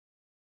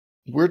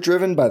We're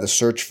driven by the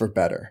search for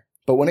better.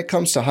 But when it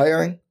comes to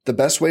hiring, the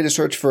best way to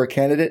search for a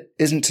candidate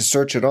isn't to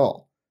search at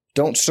all.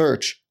 Don't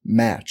search,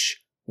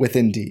 match with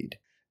Indeed.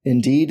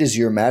 Indeed is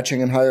your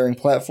matching and hiring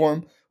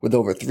platform with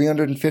over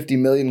 350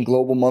 million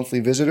global monthly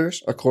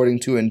visitors,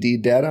 according to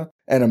Indeed data,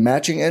 and a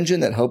matching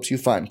engine that helps you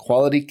find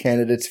quality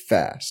candidates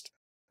fast.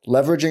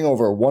 Leveraging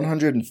over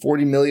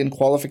 140 million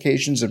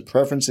qualifications and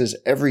preferences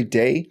every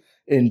day,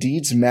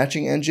 Indeed's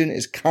matching engine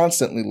is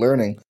constantly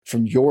learning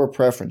from your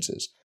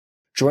preferences.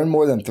 Join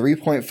more than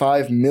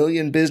 3.5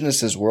 million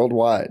businesses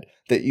worldwide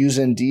that use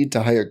Indeed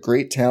to hire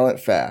great talent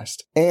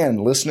fast.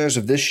 And listeners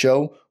of this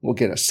show will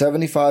get a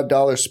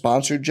 $75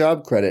 sponsored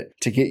job credit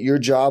to get your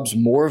jobs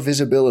more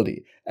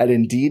visibility at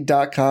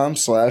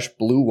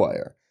Indeed.com/Blue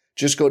Wire.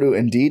 Just go to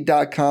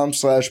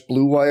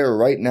Indeed.com/Blue Wire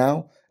right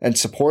now and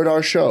support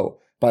our show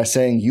by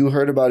saying you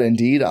heard about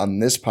Indeed on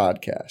this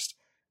podcast.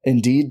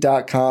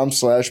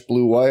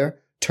 Indeed.com/Blue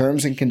Wire.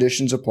 Terms and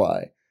conditions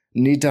apply.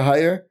 Need to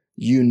hire?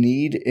 You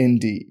need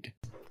Indeed.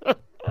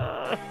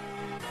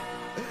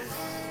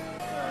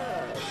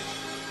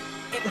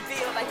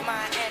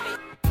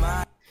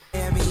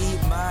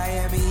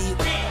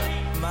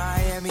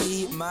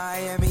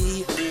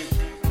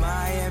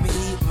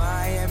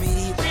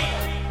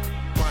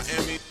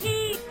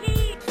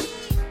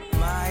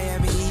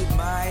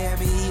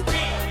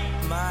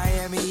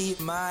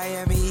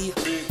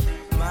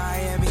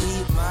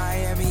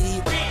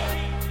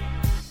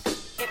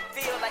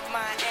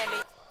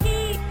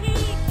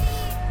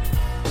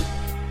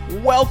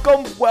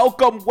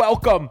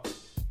 Welcome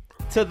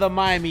to the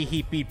Miami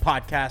Heat Beat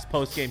Podcast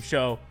post-game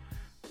show.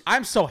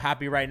 I'm so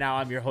happy right now.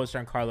 I'm your host,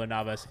 Giancarlo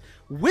Navas.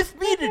 With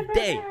me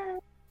today,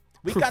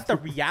 we got the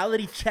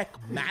reality check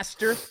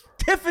master,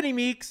 Tiffany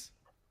Meeks.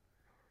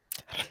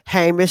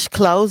 Hamish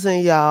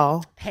closing,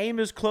 y'all.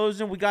 Hamish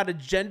closing. We got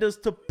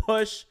agendas to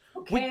push.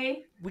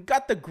 Okay. We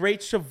got the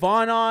great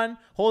Siobhan on,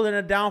 holding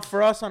it down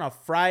for us on a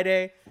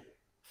Friday.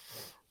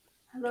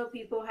 Hello,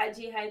 people. Hi,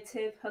 G. Hi,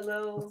 Tiff.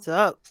 Hello. What's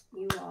up?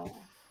 You all.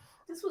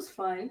 This was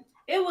fun.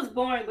 It was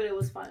boring, but it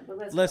was fun. But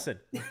let's listen.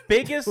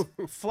 Biggest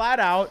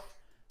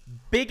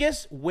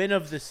win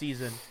of the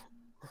season.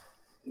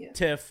 Yeah.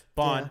 Tiff,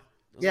 Bond.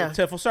 Yeah.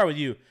 Tiff, we'll start with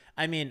you.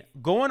 I mean,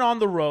 going on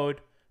the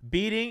road,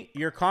 beating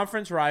your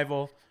conference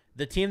rival,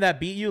 the team that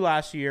beat you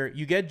last year.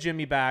 You get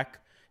Jimmy back.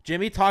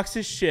 Jimmy talks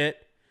his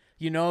shit.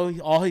 You know,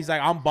 he's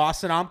like, I'm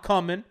bossing, I'm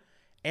coming.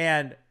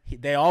 And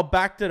they all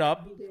backed it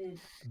up.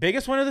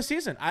 Biggest win of the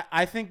season.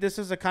 I think this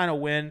is the kind of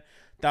win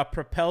that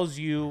propels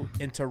you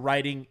into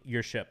righting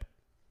your ship.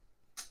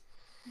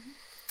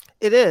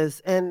 It is.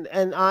 And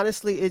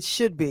honestly, it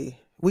should be.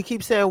 We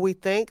keep saying we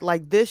think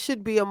like this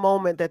should be a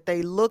moment that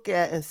they look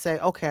at and say,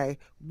 okay,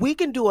 we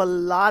can do a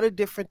lot of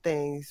different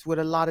things with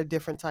a lot of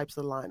different types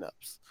of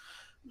lineups.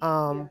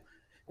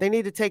 They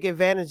need to take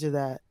advantage of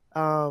that.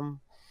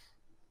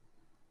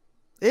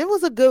 It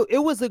was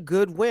a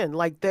good win.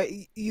 Like that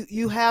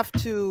you have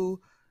to,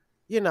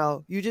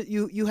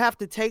 you have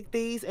to take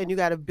these and you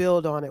got to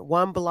build on it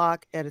one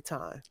block at a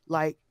time.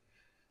 Like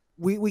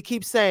we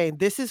keep saying,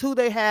 this is who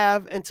they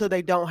have until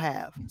they don't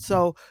have.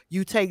 So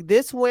you take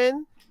this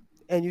win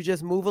and you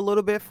just move a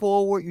little bit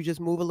forward.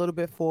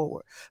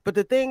 But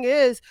the thing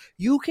is,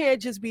 you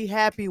can't just be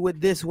happy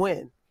with this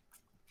win.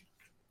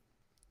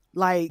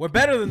 Like we're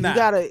better than that.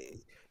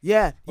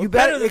 We're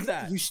better than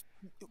that.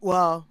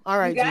 Well, all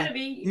right. You gotta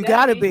be. You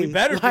gotta be. We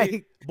better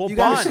be. You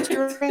gotta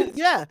string,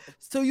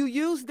 So you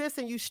use this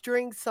and you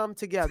string some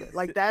together.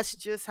 Like that's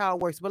just how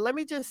it works. But let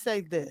me just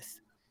say this.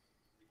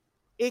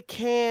 It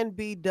can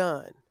be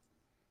done.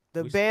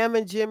 The Bam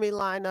and Jimmy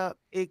lineup,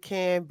 it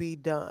can be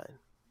done.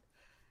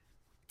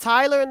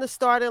 Tyler in the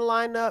starting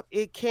lineup,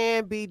 it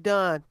can be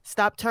done.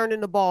 Stop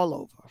turning the ball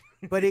over.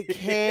 But it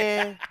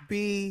can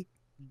be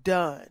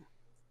done.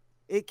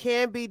 It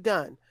can be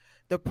done.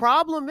 The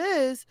problem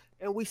is,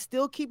 and we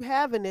still keep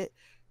having it,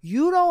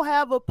 you don't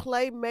have a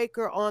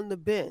playmaker on the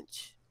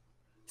bench.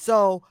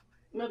 So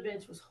my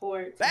bench was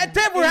horrid. That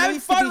did. We're having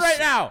fun right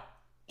now.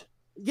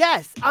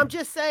 Yes, I'm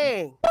just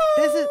saying.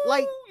 This is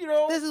like,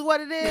 this is what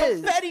it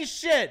is. Confetti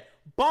shit.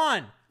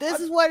 Bond. This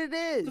is what it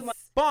is.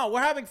 Bond,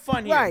 we're having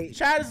fun here. Right.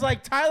 Chad is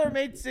like, Tyler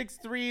made 6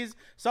 threes.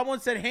 Someone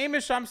said,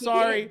 Hamish, I'm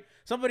sorry.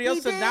 Somebody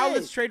else said, now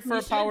let's trade for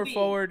a power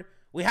forward.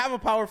 We have a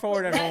power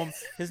forward at home.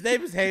 His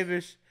name is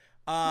Hamish.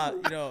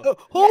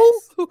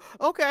 Who?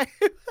 Okay.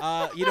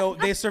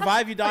 They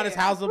survive Udonis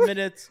Haslem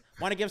minutes.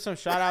 Want to give some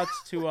shout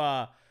outs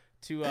to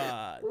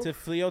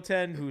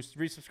Fleoten, who's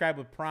resubscribed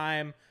with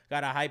Prime,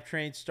 got a hype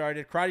train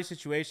started. Karate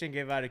Situation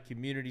gave out a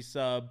community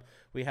sub.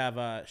 We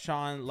have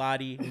Sean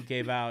Lottie, who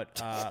gave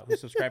out who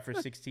subscribed for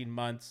 16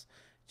 months.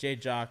 J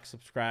Jock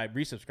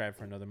resubscribed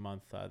for another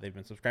month. They've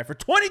been subscribed for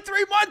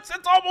 23 months.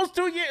 That's almost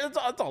 2 years.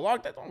 That's a long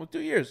time. That's almost 2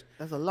 years.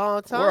 That's a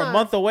long time. We're a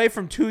month away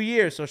from 2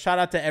 years. So shout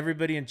out to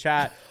everybody in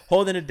chat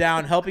holding it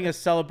down, helping us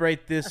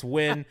celebrate this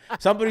win.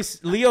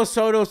 Leo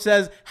Soto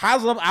says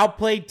Haslam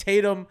outplayed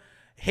Tatum.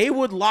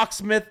 Haywood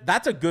Locksmith.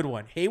 That's a good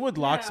one. Haywood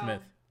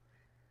Locksmith.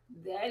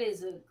 That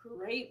is a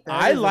great.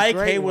 I like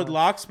Haywood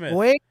Locksmith.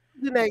 Wait,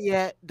 using that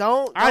yet.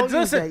 Don't use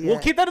listen, that yet. we'll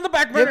keep that in the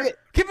back burner.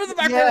 Keep it in the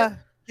back burner.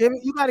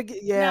 You gotta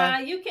get Nah,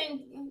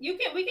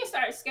 we can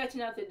start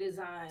sketching out the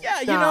design.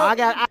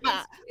 Yeah,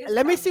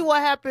 let me see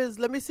what happens.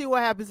 Let me see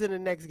what happens in the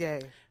next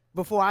game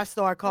before I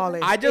start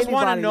calling. I just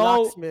want to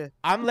know. Locksmith.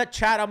 I'm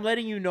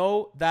letting you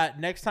know that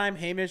next time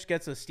Hamish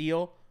gets a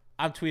steal,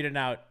 I'm tweeting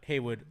out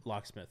Haywood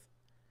Locksmith.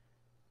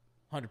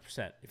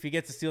 100%. If he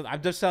gets a steal,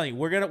 I'm just telling you,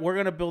 we're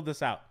gonna build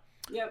this out.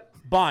 Yep.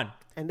 Bon.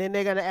 And then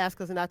they're gonna ask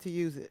us not to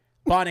use it.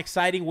 Bon,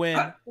 exciting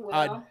win.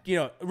 Well.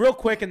 Real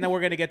quick, and then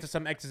we're gonna get to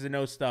some X's and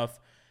O's stuff.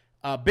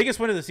 Biggest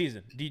win of the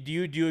season. Do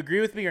you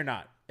agree with me or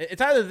not?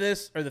 It's either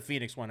this or the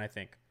Phoenix one. I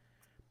think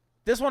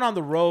this one on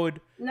the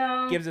road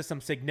gives us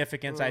some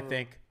significance. I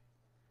think.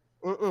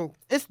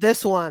 It's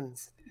this one.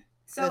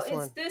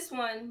 So this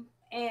one,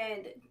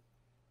 and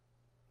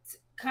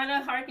kind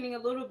of harkening a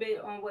little bit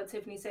on what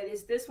Tiffany said.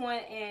 It's this one,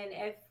 and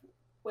if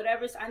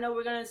whatever's, I know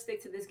we're gonna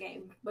stick to this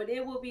game, but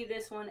it will be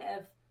this one.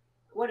 If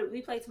what do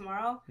we play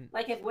tomorrow?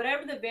 Like if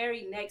whatever the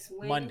very next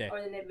win Monday.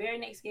 or the very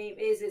next game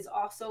is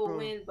also a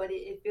win, but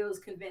it feels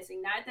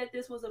convincing. Not that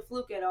this was a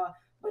fluke at all,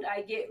 but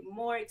I get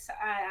more excited.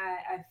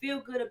 I feel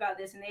good about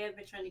this, and they have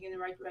been trending in the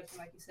right direction,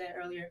 like you said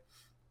earlier.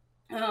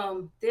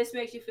 This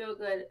makes you feel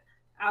good.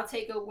 I'll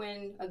take a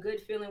win, a good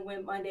feeling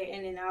win Monday,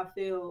 and then I'll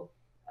feel,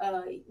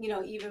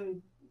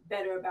 even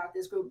better about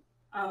this group.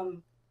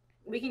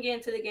 We can get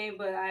into the game,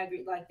 but I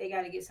agree. Like they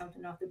got to get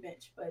something off the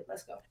bench. But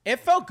let's go. It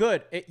felt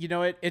good.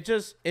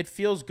 It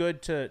feels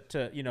good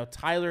to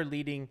Tyler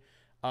leading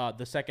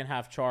the second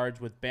half charge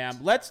with Bam.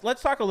 Let's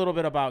talk a little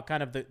bit about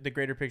kind of the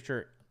greater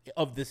picture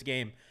of this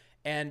game.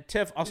 And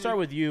Tiff, I'll start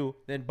with you.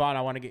 Then Bon,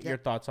 I want to get your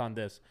thoughts on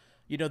this.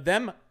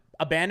 Them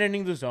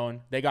abandoning the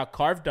zone, they got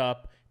carved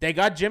up. They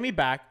got Jimmy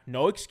back,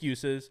 no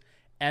excuses,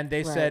 and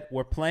they said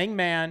we're playing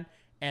man.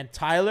 And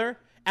Tyler.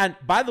 And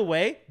by the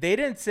way, they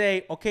didn't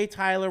say, okay,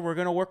 Tyler, we're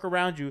going to work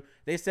around you.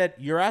 They said,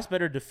 your ass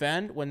better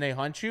defend when they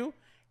hunt you.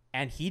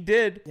 And he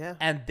did. Yeah.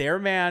 And their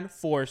man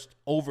forced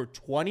over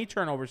 20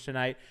 turnovers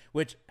tonight,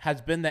 which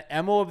has been the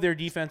MO of their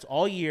defense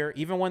all year.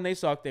 Even when they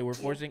sucked, they were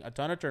forcing a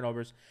ton of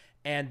turnovers.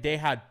 And they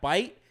had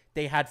bite.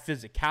 They had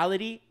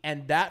physicality.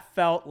 And that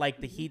felt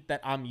like the Heat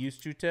that I'm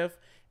used to, Tiff.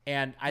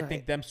 And I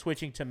think them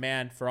switching to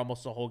man for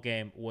almost the whole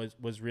game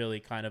was really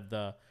kind of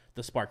the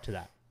spark to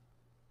that.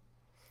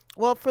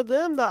 Well, for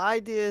them, the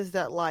idea is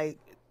that,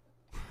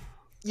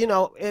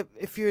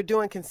 if you're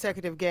doing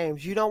consecutive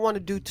games, you don't want to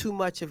do too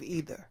much of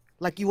either.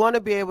 Like, you want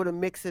to be able to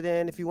mix it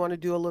in. If you want to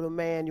do a little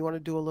man, you want to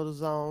do a little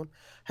zone,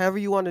 however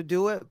you want to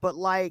do it. But,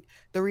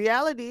 the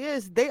reality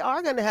is they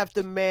are going to have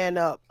to man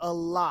up a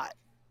lot.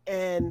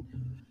 And,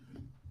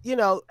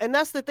 and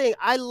that's the thing.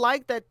 I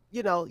like that,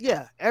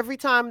 every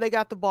time they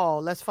got the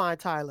ball, let's find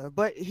Tyler.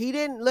 But he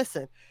didn't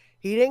listen.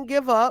 He didn't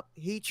give up.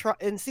 He tried.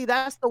 And see,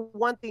 that's the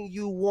one thing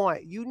you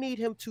want. You need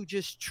him to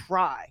just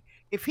try.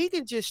 If he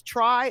can just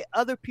try,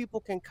 other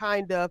people can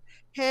kind of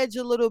hedge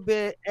a little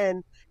bit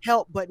and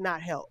help, but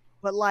not help.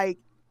 But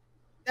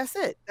that's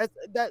it.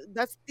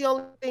 That's the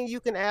only thing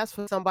you can ask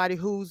for somebody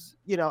who's,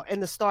 in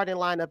the starting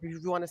lineup,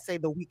 if you want to say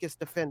the weakest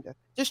defender.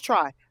 Just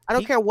try. I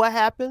don't care what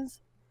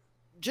happens.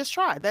 Just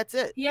try. That's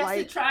it. He has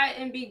to try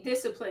and be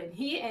disciplined.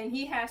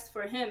 It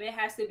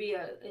has to be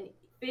a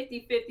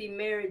 50-50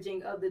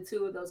 marriaging of the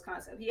two of those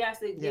concepts. He has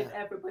to give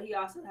effort, but he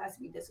also has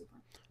to be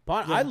disciplined.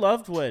 But I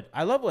loved what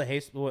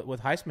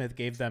Highsmith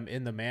gave them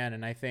in the man,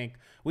 and I think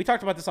we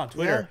talked about this on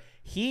Twitter.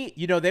 He,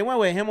 they went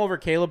with him over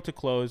Caleb to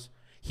close.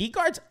 He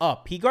guards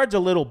up. He guards a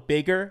little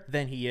bigger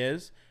than he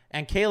is,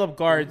 and Caleb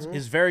guards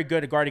is very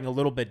good at guarding a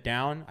little bit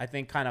down. I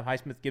think kind of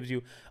Highsmith gives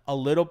you a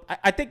little.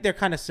 I think they're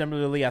kind of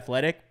similarly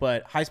athletic,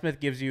 but Highsmith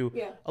gives you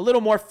a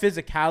little more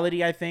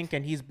physicality, I think,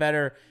 and he's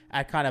better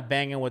at kind of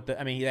banging with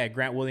he had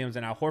Grant Williams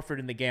and Al Horford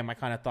in the game. I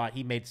kind of thought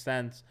he made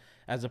sense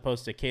as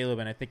opposed to Caleb,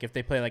 and I think if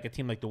they play like a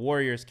team like the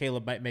Warriors,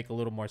 Caleb might make a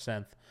little more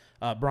sense.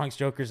 Bronx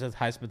Joker says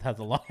Highsmith has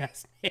a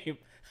long-ass name.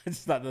 I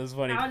just thought that was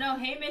funny. I don't know.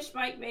 Hamish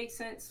might make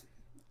sense.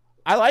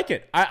 I like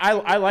it.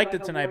 I liked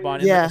it tonight,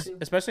 Bonnie,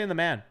 especially in the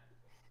man.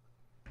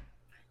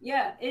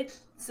 Yeah,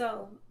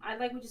 so I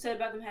like what you said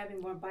about them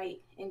having more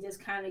bite and just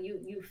kind of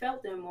you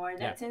felt them more,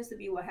 and that tends to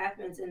be what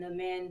happens in the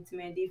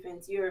man-to-man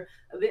defense. You're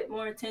a bit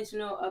more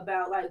intentional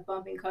about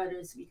bumping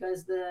cutters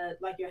because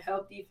your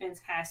help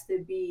defense has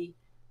to be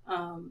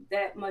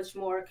that much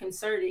more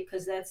concerted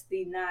because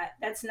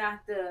that's not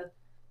the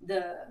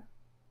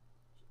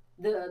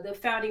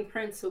founding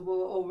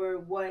principle over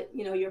what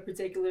your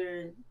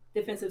particular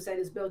defensive set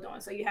is built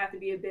on. So you have to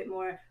be a bit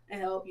more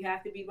help. You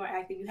have to be more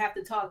active. You have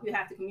to talk. You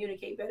have to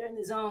communicate better in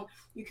the zone.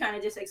 You kind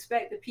of just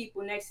expect the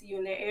people next to you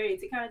in their area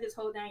to kind of just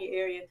hold down your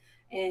area,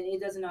 and it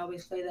doesn't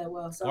always play that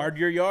well. So guard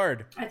your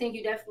yard. I think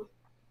you definitely,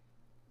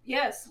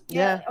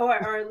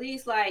 or at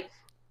least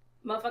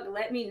motherfucker,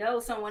 let me know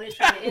someone is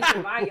trying to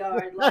enter my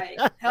yard.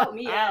 Help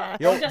me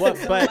out. Yo,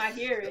 but I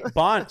hear it.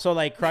 Bond, so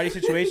karate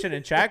situation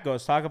in chat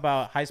goes talk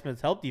about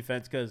Highsmith's help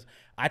defense because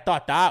I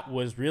thought that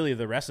was really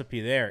the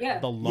recipe there. Yeah.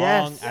 The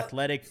long,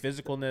 athletic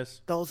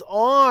physicalness. Those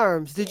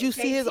arms. Did you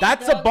see his?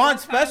 That's a Bond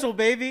special,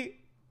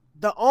 baby.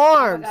 The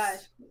arms. Oh my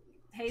gosh.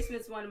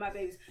 Haysmith's one of my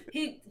babies.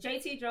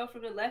 JT drove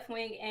from the left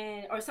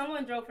wing, or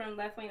someone drove from the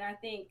left wing. I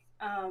think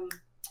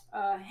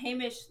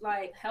Hamish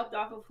like helped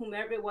off of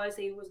whomever it was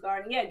he was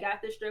guarding. Yeah,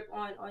 got the strip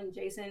on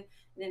Jason, and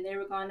then they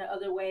were going the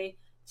other way.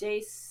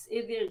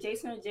 Either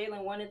Jason or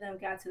Jalen, one of them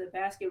got to the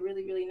basket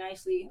really, really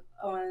nicely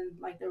on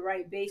like the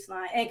right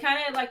baseline, and kind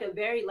of like the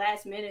very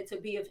last minute to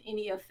be of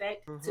any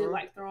effect to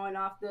like throwing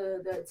off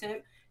the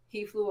attempt,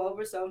 he flew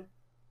over. So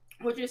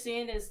what you're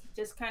seeing is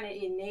just kind of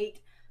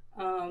innate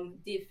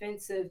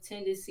defensive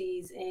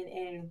tendencies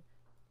and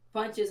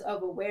bunches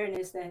of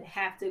awareness that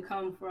have to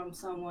come from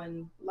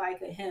someone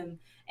like him.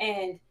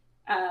 And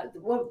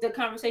what the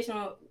conversation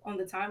on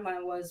the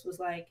timeline was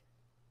like,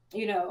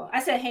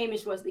 I said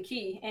Hamish was the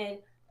key, and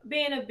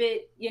being a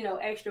bit,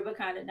 extra, but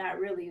kind of not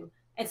really.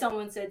 And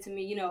someone said to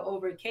me,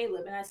 over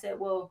Caleb. And I said,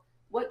 well,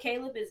 what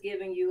Caleb is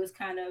giving you is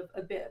kind of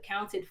a bit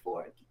accounted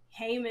for.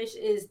 Hamish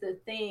is the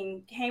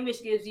thing.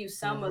 Hamish gives you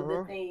some of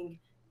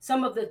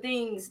the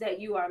things that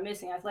you are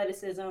missing.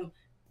 Athleticism,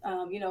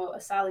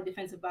 a solid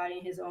defensive body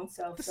in his own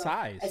self. So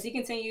size. As he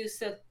continues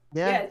to,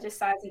 just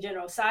size in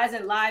general, size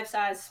and live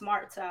size,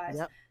 smart size.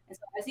 Yep. And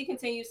so as he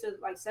continues to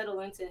like settle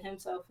into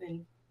himself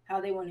and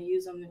how they want to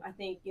use him, I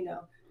think,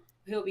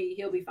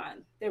 he'll be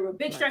fine. There were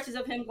big stretches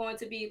of him going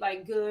to be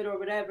like good or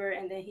whatever,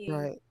 and then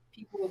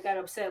people got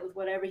upset with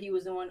whatever he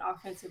was doing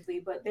offensively.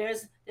 But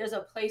there's a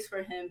place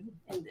for him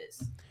in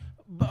this.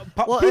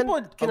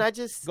 I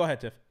just go ahead,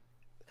 Tiff?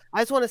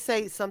 I just want to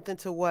say something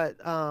to what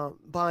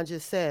Bon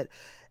just said,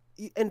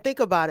 and think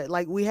about it.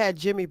 Like, we had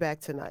Jimmy back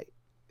tonight.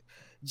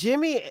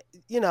 Jimmy,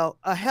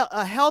 a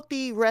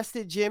healthy,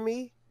 rested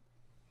Jimmy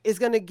is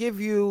going to give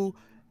you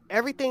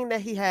everything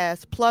that he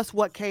has, plus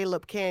what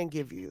Caleb can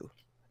give you.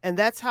 And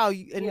that's how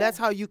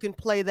you can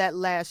play that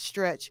last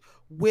stretch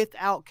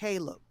without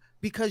Caleb,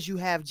 because you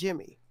have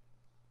Jimmy.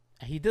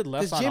 He did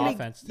less on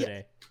offense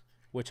today,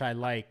 which I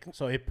like.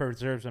 So it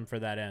preserves him for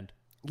that end.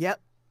 Yep.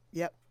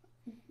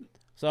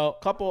 So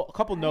a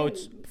couple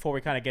notes before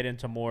we kind of get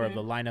into more of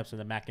the lineups and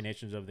the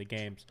machinations of the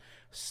games.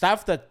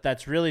 Stuff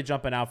that's really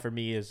jumping out for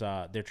me is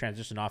their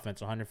transition offense,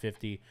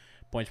 150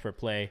 points per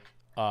play,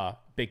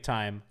 big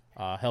time.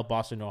 Held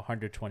Boston to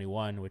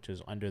 121, which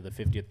is under the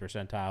 50th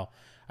percentile.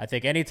 I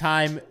think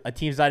anytime a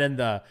team's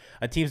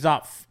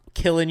not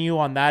killing you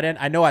on that end.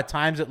 I know at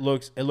times it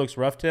looks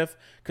rough, Tiff,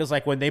 because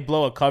like when they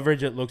blow a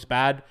coverage, it looks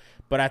bad.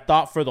 But I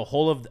thought for the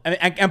whole of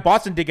and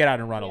Boston did get out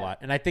and run a lot,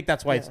 and I think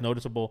that's why it's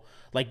noticeable.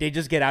 Like they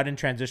just get out in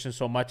transition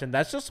so much, and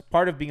that's just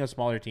part of being a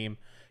smaller team.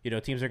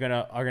 Teams are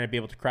gonna be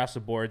able to cross the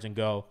boards and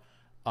go.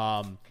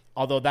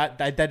 Although that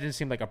didn't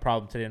seem like a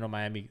problem today. I know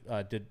Miami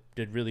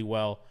did really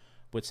well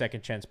with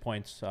second chance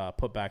points,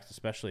 putbacks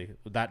especially.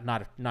 That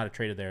not a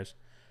trait of theirs.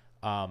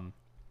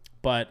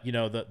 But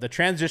the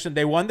transition,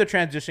 they won the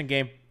transition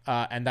game,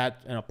 and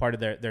that part of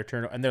their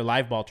turn and their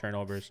live ball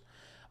turnovers.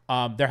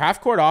 Their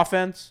half court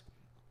offense,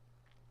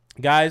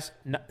 guys,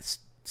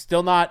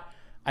 still not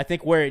I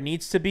think where it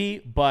needs to be,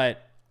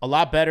 but a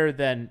lot better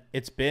than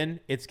it's been.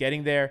 It's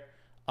getting there.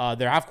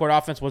 Their half court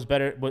offense was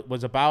better,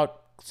 was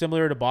about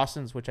similar to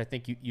Boston's, which I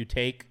think you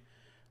take.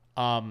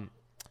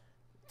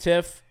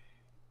 Tiff.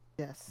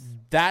 Yes.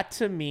 That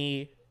to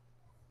me,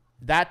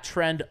 that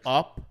trend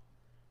up,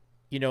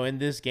 in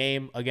this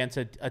game against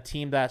a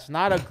team that's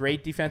not a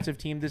great defensive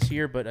team this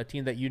year, but a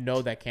team that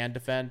that can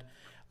defend.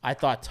 I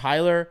thought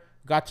Tyler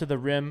got to the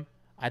rim.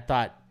 I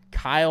thought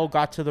Kyle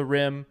got to the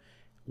rim.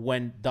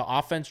 When the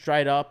offense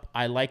dried up,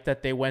 I like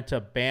that they went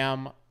to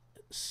Bam,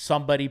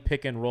 somebody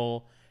pick and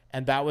roll,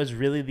 and that was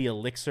really the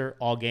elixir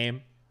all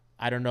game.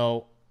 I don't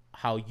know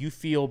how you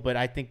feel, but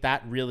I think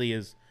that really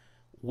is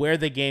where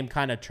the game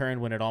kind of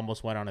turned when it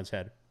almost went on its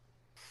head.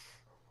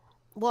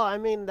 Well, I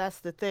mean, that's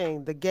the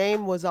thing. The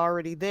game was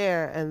already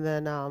there, and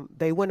then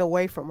they went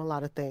away from a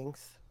lot of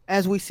things,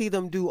 as we see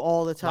them do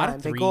all the time.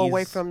 They go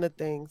away from the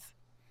things.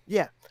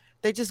 Yeah,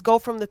 they just go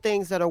from the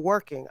things that are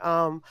working.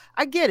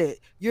 I get it.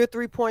 You're a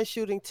three-point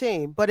shooting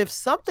team, but if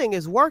something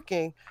is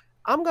working,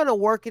 I'm going to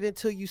work it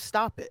until you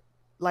stop it.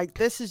 Like,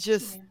 this is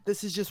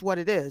just what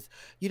it is.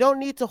 You don't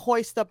need to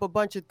hoist up a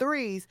bunch of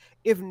threes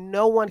if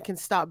no one can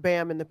stop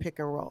Bam in the pick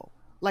and roll.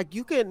 Like,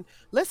 you can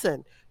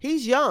listen,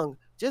 he's young.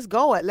 Just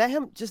go it. Let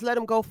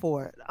him go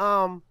for it.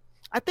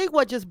 I think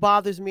what just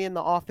bothers me in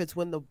the offense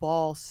when the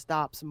ball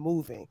stops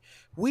moving.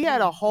 We had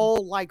a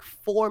whole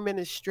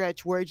 4-minute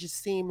stretch where it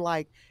just seemed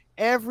like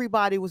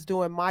everybody was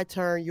doing my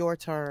turn, your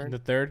turn. In the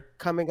third?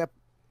 Coming up.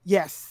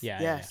 Yes.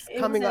 Yes.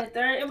 Coming up.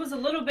 Third. It was a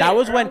little bit. That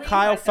was early, when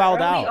Kyle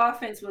fouled out. The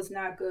offense was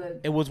not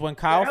good. It was when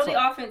Kyle. The early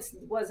offense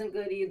wasn't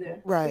good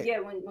either. Right. Yeah,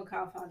 when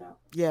Kyle fouled out.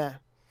 Yeah.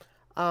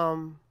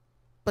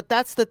 But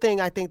that's the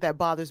thing I think that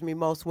bothers me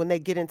most when they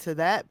get into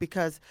that,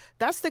 because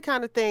that's the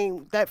kind of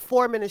thing that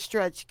 4-minute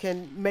stretch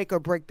can make or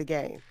break the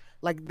game.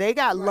 Like, they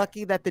got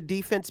lucky that the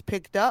defense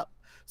picked up,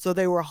 so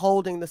they were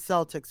holding the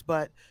Celtics.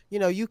 But,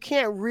 you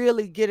can't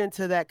really get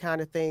into that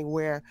kind of thing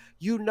where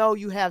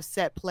you have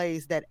set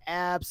plays that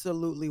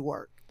absolutely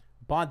work.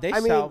 Bond, go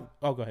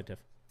ahead, Tiff.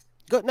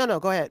 Go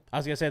ahead. I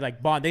was going to say,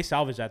 Bond, they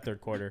salvaged that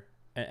third quarter.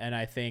 And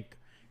I think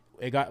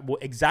it got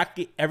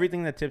exactly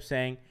everything that Tiff's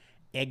saying.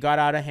 it got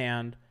out of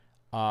hand.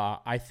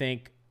 I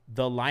think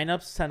the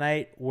lineups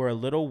tonight were a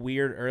little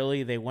weird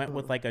early. They went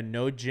with like a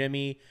no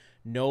Jimmy,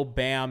 no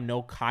Bam,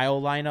 no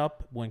Kyle lineup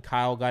when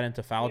Kyle got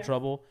into foul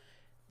trouble.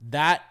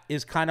 That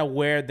is kind of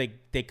where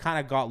they kind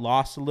of got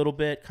lost a little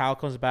bit. Kyle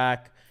comes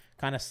back,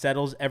 kind of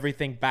settles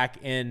everything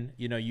back in.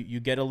 You know, you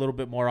get a little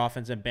bit more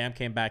offense, and Bam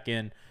came back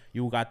in.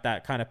 You got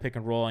that kind of pick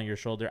and roll on your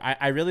shoulder.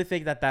 I really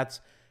think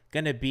that's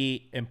going to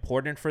be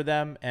important for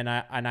them, and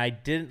I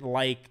didn't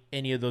like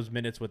any of those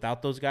minutes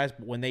without those guys,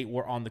 but when they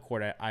were on the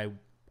court,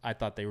 I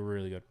thought they were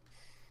really good.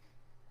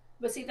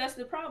 But see, that's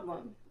the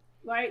problem,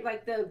 right?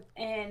 Like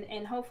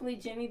and hopefully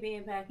Jimmy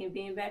being back and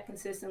being back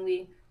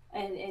consistently,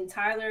 and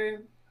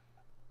Tyler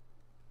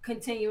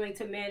continuing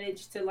to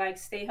manage to like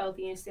stay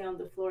healthy and stay on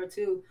the floor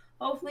too.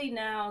 Hopefully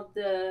now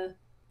the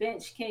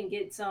bench can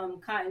get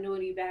some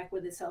continuity back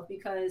with itself,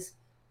 because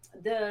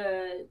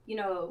the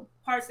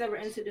parts that were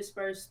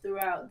interdispersed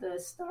throughout the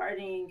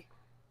starting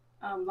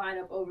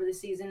lineup over the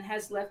season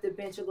has left the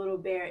bench a little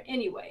bare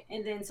anyway.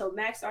 And then so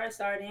Max started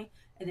starting,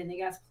 and then they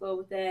got to flow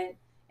with that.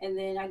 And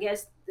then I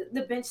guess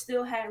the bench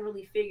still hadn't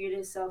really figured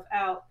itself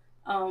out.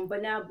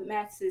 But now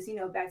Max is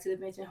back to the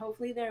bench, and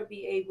hopefully they'll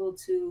be able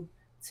to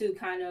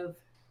kind of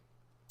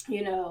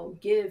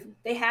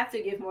they have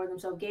to give more of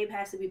themselves. Gabe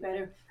has to be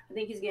better. I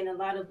think he's getting a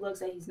lot of looks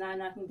that he's not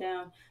knocking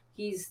down.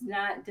 He's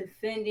not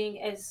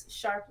defending as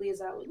sharply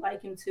as I would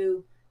like him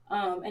to.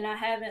 And I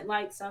haven't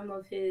liked some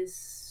of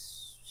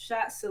his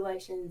shot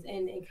selections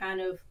and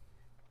kind of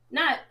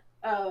not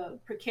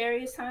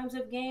precarious times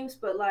of games,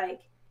 but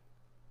like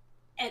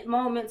at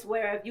moments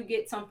where if you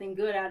get something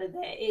good out of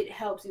that, it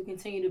helps you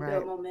continue to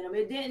build momentum.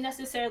 It didn't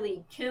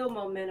necessarily kill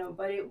momentum,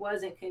 but it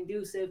wasn't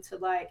conducive to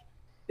like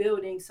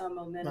building some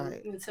momentum.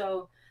 Right. And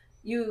so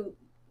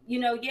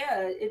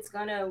it's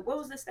gonna, what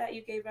was the stat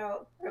you gave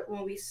out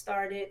when we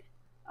started?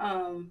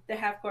 The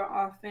half-court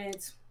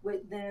offense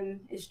with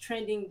them is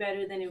trending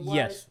better than it was.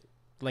 Yes.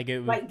 Like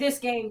this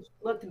game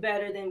looked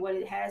better than what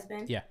it has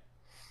been. Yeah.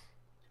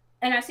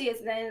 And I see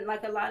it's then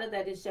like a lot of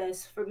that is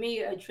just, for me,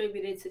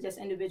 attributed to just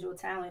individual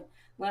talent.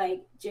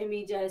 Like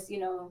Jimmy just,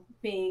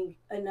 being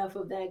enough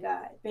of that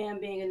guy. Bam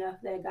being enough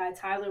of that guy.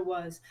 Tyler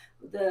was.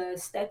 The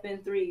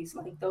step-in threes.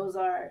 Like those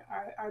are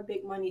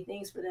big money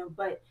things for them.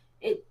 But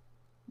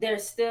they're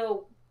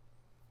still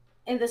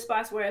in the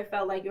spots where it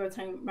felt like your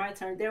turn, my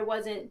turn. There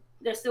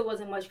still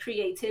wasn't much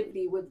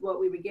creativity with what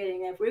we were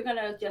getting. And if we're going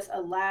to just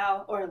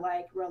allow or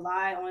like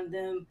rely on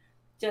them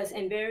just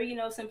in very,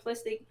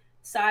 simplistic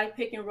side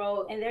pick and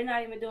roll, and they're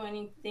not even doing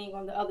anything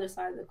on the other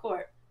side of the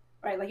court,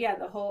 right? Like, yeah,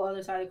 the whole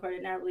other side of the court,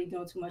 they're not really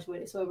doing too much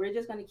with it. So if we're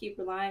just going to keep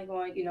relying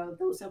on,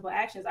 those simple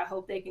actions, I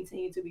hope they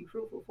continue to be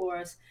fruitful for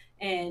us.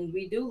 And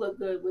we do look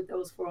good with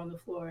those four on the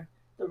floor.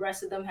 The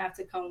rest of them have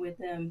to come with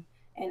them.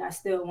 And I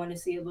still want to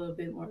see a little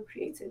bit more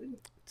creativity.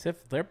 It's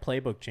if their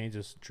playbook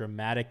changes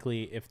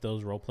dramatically if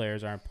those role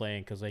players aren't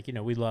playing, because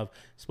Spo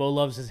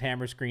loves his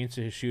hammer screens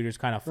to his shooters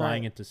kind of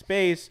flying into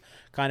space,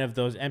 kind of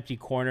those empty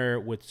corner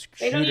with shooters.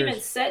 They don't even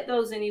set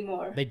those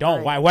anymore. They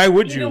don't. Right. Why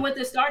would you? Even with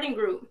the starting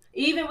group,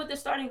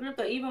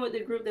 though, even with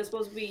the group that's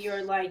supposed to be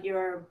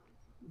your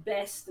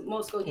best,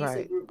 most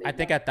cohesive group. I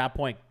think at that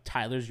point,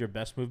 Tyler's your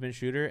best movement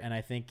shooter, and I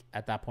think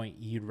at that point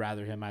you'd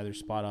rather him either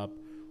spot up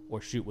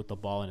or shoot with the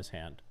ball in his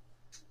hand,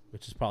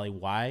 which is probably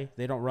why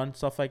they don't run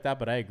stuff like that.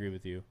 But I agree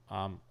with you.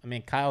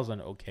 Kyle's an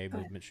okay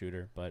movement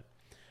shooter, but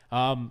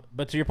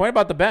to your point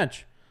about the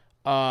bench,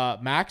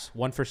 Max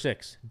 1 for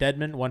 6,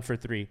 Dedmon 1 for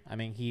 3.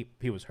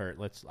 He was hurt.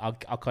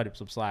 I'll cut him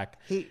some slack.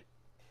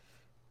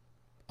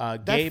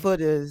 That Gabe, foot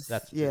is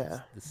this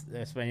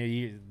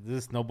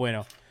is no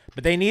bueno.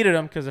 But they needed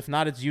him, because if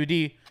not, it's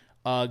UD.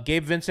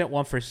 Gabe Vincent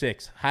 1 for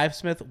 6,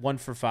 Highsmith 1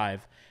 for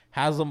 5,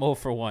 Haslam 0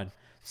 for 1.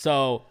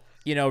 So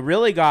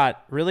really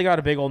got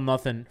a big old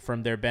nothing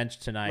from their bench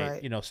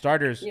tonight. Right.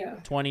 Starters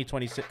 20,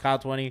 26, Kyle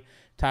 20,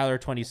 Tyler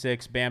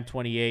 26, Bam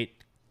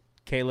 28,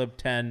 Caleb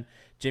 10,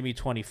 Jimmy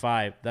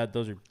 25.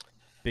 Those are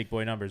big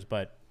boy numbers.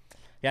 But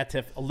yeah,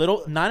 Tiff,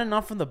 not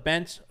enough from the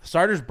bench.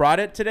 Starters brought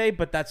it today,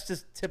 but that's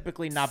just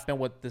typically not been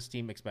what this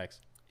team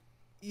expects.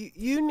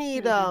 You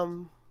need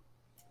the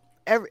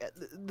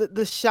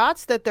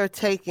shots that they're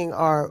taking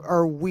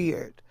are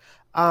weird.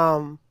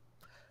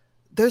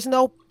 There's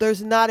not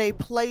a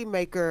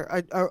playmaker,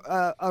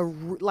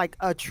 like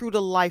a true to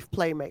life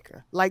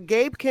playmaker. Like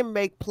Gabe can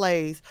make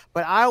plays,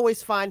 but I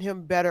always find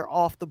him better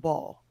off the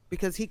ball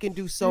because he can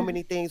do so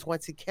many things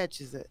once he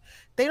catches it.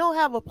 They don't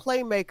have a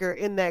playmaker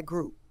in that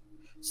group.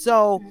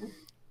 So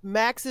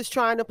Max is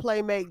trying to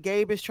play make.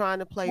 Gabe is trying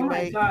to play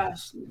make. Oh my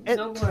gosh,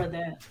 no more of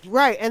that.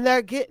 Right,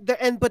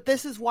 and but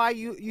this is why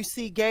you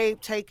see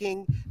Gabe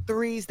taking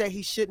threes that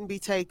he shouldn't be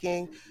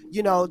taking.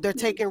 They're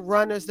taking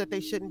runners that they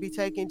shouldn't be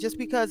taking just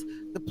because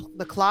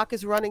the clock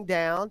is running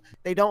down.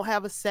 They don't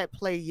have a set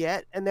play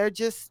yet, and they're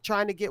just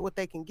trying to get what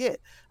they can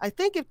get. I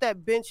think if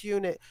that bench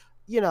unit,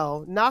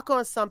 knock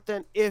on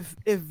something, if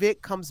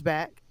Vic comes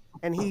back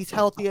and he's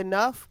healthy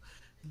enough,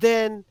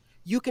 then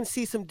you can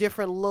see some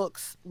different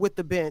looks with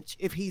the bench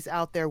if he's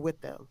out there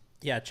with them.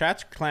 Yeah,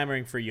 chat's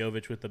clamoring for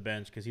Jovic with the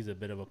bench because he's a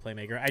bit of a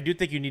playmaker. I do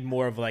think you need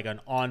more of like an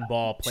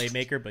on-ball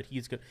playmaker, but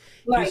he's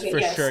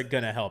for sure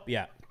gonna help.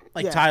 Yeah,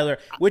 Tyler,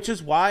 which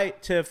is why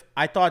Tiff,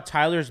 I thought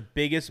Tyler's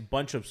biggest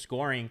bunch of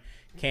scoring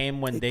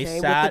came when they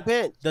sat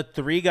the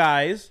three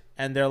guys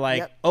and they're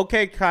like,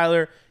 okay,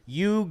 Kyler,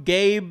 you,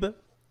 Gabe,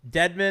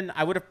 Dedmon.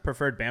 I would have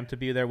preferred Bam to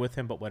be there with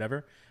him, but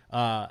whatever.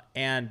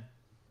 And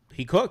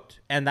he cooked,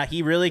 and that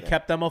he really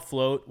kept them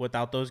afloat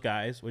without those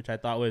guys, which I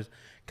thought was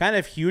kind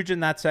of huge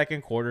in that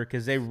second quarter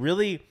because they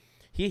really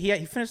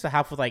he finished the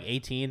half with like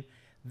 18.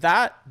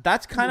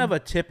 That's kind of a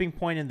tipping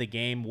point in the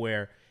game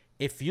where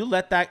if you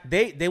let that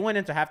they went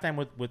into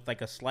halftime with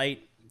like a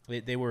slight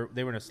they were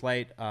in a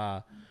slight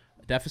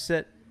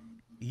deficit.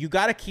 You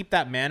got to keep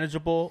that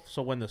manageable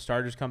so when the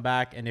starters come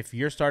back, and if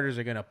your starters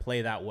are going to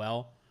play that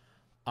well,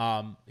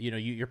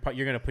 you're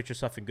going to put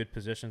yourself in good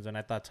positions, and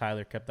I thought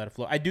Tyler kept that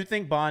afloat. I do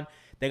think Bond,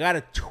 they got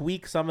to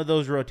tweak some of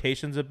those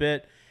rotations a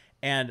bit,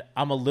 and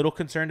I'm a little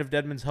concerned if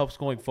Dedmon's helps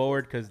going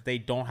forward because they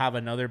don't have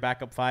another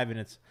backup five, and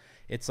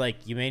it's like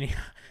you may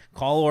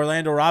call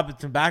Orlando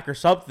Robinson back or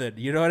something.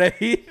 You know what I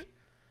mean?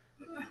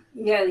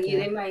 Yeah,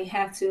 they might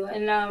have to,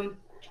 and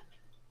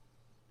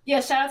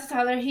shout out to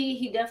Tyler.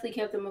 He definitely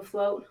kept them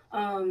afloat.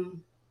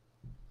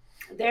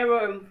 There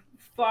were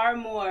far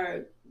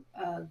more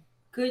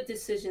good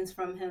decisions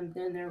from him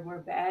than there were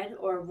bad,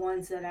 or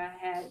ones that I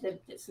had,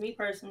 that it's me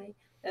personally,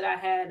 that I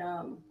had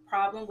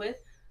problem with.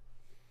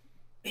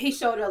 He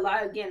showed a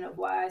lot again of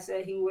why I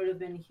said he would have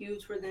been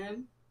huge for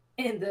them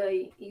in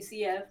the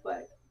ECF,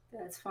 but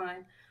that's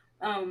fine.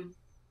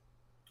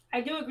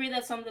 I do agree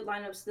that some of the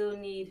lineups still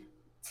need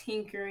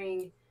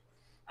tinkering.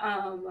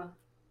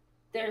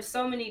 There's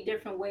so many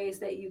different ways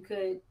that you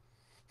could,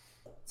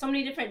 so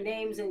many different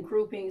names and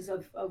groupings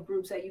of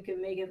groups that you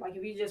can make it, like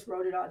if you just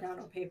wrote it all down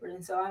on paper.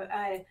 And so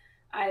I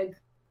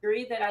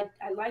agree that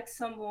I like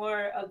some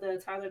more of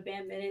the Tyler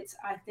Bam minutes.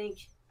 I think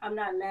I'm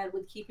not mad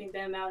with keeping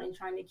Bam out and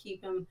trying to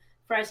keep him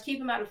fresh, keep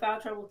him out of foul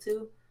trouble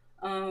too.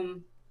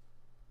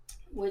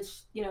 Which,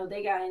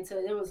 they got into,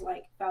 there was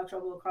like foul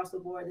trouble across the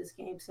board this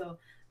game. So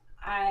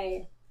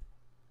I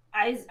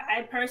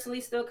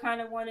personally still kind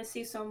of want to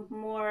see some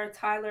more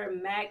Tyler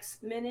Max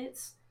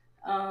minutes.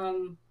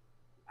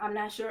 I'm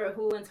not sure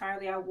who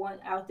entirely I want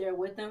out there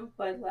with him,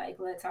 but like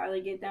let Tyler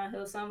get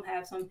downhill some,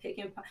 have some pick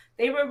and pop.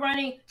 They were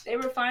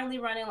finally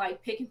running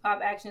like pick and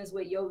pop actions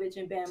with Jovic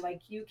and Bam.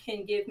 Like you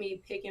can give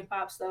me pick and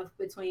pop stuff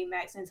between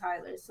Max and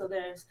Tyler. So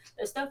there's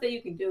stuff that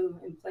you can do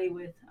and play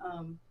with.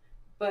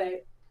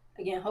 But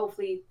again,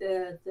 hopefully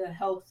the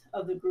health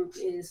of the group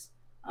is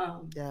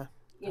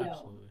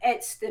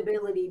at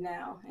stability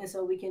now, and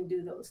so we can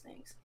do those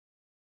things.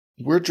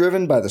 We're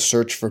driven by the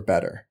search for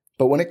better.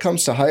 But when it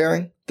comes to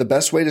hiring, the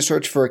best way to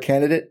search for a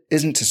candidate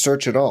isn't to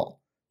search at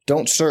all.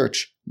 Don't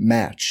search,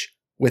 match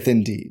with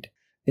Indeed.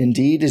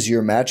 Indeed is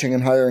your matching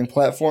and hiring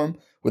platform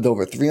with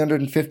over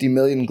 350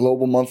 million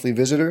global monthly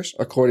visitors,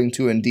 according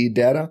to Indeed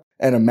data,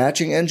 and a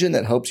matching engine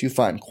that helps you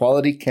find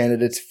quality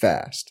candidates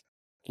fast.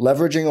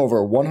 Leveraging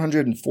over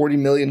 140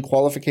 million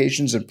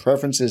qualifications and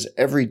preferences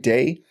every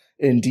day,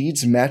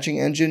 Indeed's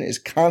matching engine is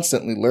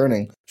constantly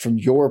learning from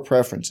your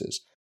preferences.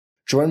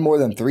 Join more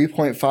than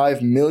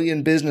 3.5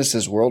 million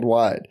businesses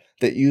worldwide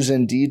that use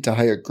Indeed to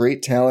hire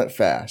great talent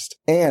fast.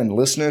 And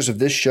listeners of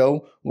this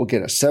show will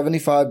get a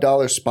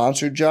 $75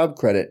 sponsored job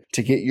credit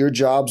to get your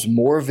jobs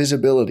more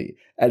visibility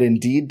at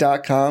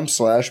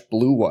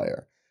Indeed.com/Blue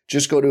Wire.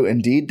 Just go to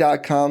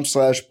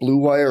Indeed.com/Blue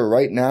Wire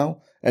right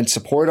now and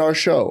support our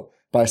show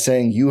by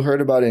saying you heard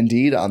about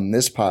Indeed on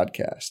this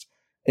podcast.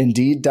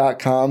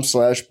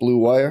 Indeed.com/Blue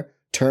Wire.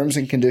 Terms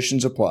and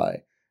conditions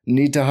apply.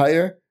 Need to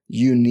hire?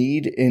 You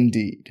need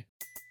Indeed.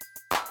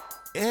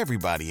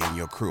 Everybody in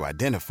your crew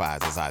identifies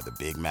as either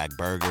Big Mac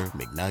Burger,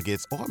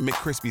 McNuggets, or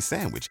McCrispy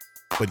Sandwich.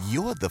 But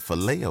you're the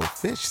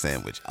Filet-O-Fish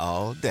Sandwich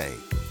all day.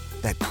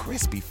 That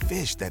crispy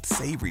fish, that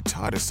savory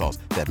tartar sauce,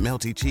 that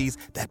melty cheese,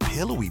 that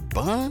pillowy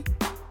bun.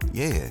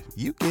 Yeah,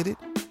 you get it.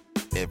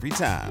 Every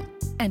time.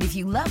 And if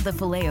you love the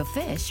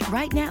Filet-O-Fish,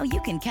 right now you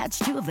can catch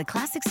two of the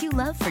classics you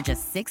love for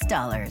just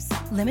 $6.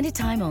 Limited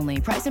time only.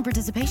 Price and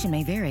participation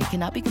may vary.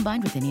 Cannot be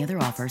combined with any other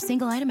offer.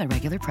 Single item at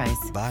regular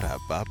price.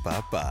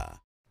 Ba-da-ba-ba-ba.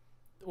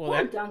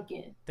 Poor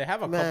Duncan. They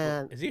have a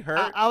couple. Is he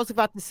hurt? I was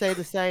about to say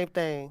the same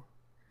thing.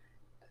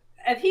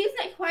 If he's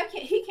like, why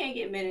can't he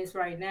get minutes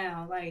right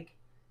now? Like,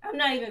 I'm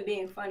not even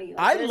being funny.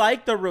 I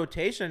like the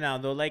rotation now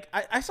though. Like,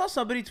 I saw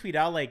somebody tweet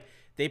out like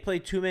they play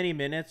too many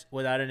minutes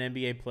without an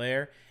NBA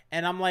player.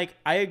 And I'm like,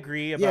 I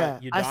agree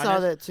about Udonis. I saw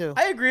that too.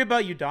 I agree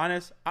about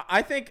Udonis.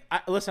 I think.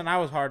 Listen, I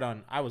was hard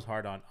on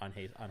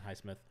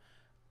Highsmith.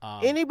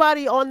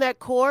 Anybody on that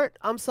court,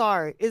 I'm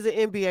sorry, is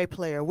an NBA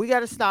player. We got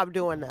to stop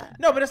doing that.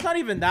 No, but it's not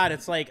even that.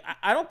 It's like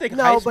I don't think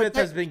Highsmith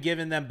has been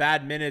giving them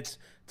bad minutes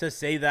to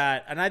say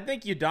that. And I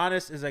think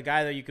Udonis is a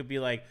guy that you could be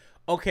like,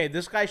 okay,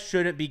 this guy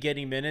shouldn't be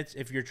getting minutes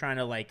if you're trying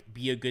to like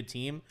be a good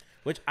team.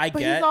 Which I get.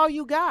 But he's all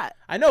you got.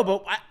 I know,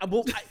 but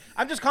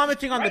I'm just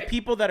commenting on the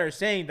people that are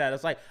saying that.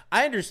 It's like,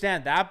 I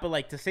understand that, but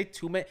like to say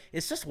too many,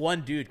 it's just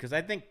one dude. Because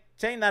I think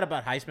saying that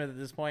about Highsmith at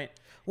this point.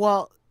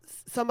 Well,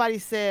 somebody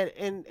said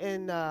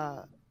in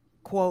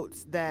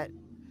quotes that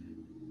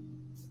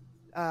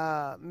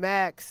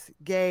Max,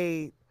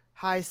 Gabe,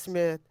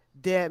 Highsmith,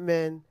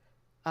 Dedman,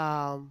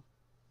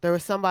 there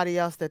was somebody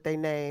else that they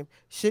named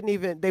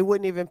they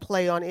wouldn't even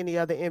play on any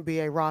other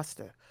NBA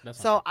roster.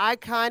 So I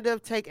kind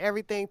of take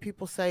everything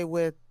people say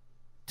with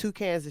 2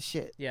 cans of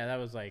shit. Yeah, that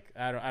was like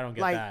I don't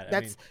get like,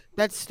 that.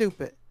 That's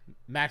stupid.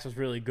 Max was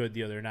really good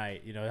the other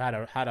night. You know,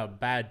 had a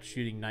bad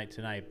shooting night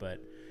tonight,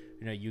 but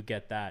you know, you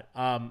get that.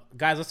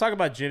 Guys, let's talk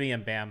about Jimmy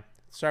and Bam.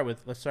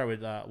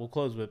 We'll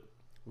close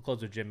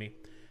with Jimmy.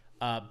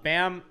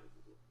 Bam,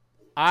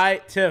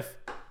 Tiff,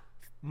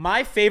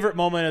 my favorite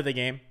moment of the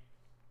game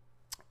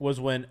was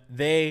when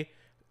they're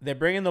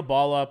bringing the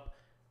ball up,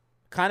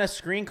 kind of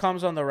screen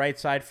comes on the right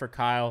side for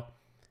Kyle.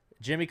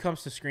 Jimmy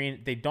comes to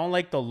screen. They don't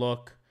like the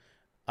look.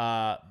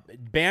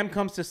 Bam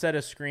comes to set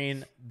a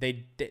screen.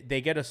 They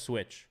get a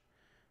switch.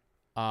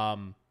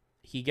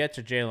 He gets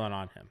a Jalen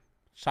on him.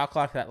 Shot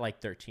clock at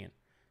like 13.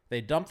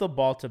 They dump the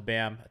ball to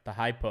Bam at the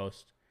high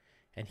post,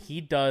 and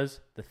he does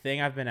the thing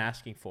I've been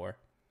asking for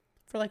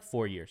like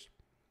 4 years.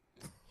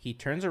 He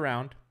turns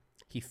around.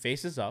 He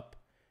faces up.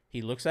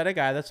 He looks at a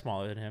guy that's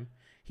smaller than him.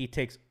 He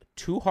takes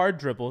 2 hard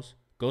dribbles,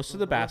 goes to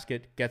the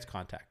basket, gets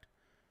contact.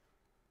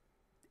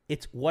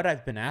 It's what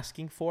I've been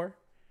asking for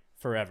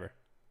forever.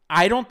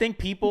 I think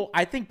people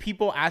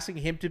asking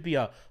him to be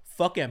a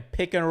fucking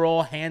pick and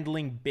roll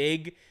handling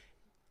big,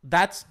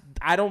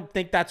 I don't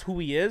think that's who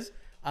he is.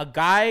 A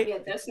guy, yeah,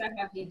 that's not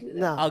how he do that.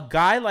 No. A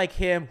guy like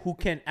him who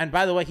can, and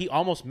by the way, he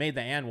almost made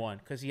the and one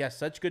because he has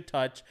such good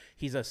touch.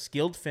 He's a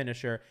skilled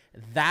finisher.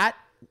 That,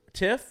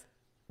 Tiff,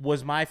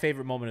 was my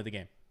favorite moment of the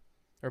game.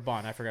 Or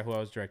Bon, I forgot who I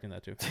was directing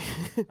that to.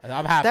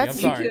 I'm happy. I'm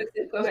sorry.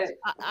 Go ahead.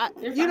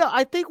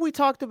 I think we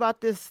talked about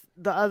this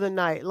the other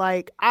night.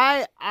 Like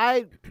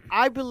I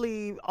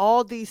believe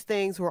all these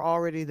things were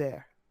already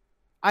there.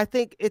 I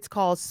think it's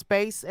called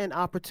space and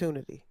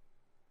opportunity.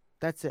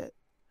 That's it.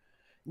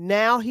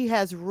 Now he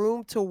has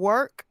room to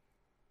work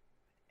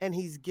and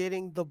he's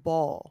getting the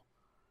ball.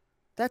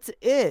 That's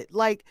it.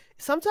 Like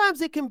sometimes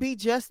it can be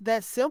just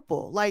that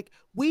simple. Like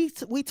we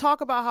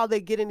talk about how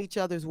they get in each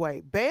other's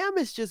way. Bam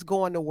is just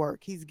going to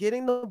work. He's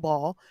getting the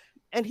ball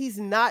and he's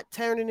not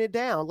turning it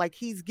down. Like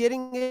he's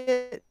getting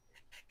it.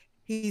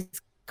 He's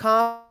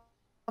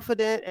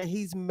confident and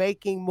he's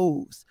making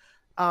moves.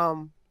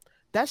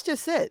 That's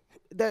just it.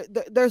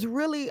 There's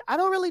really, I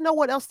don't really know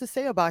what else to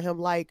say about him.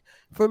 Like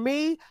for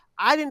me,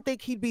 I didn't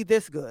think he'd be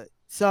this good.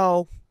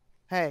 So,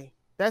 hey,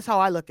 that's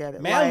how I look at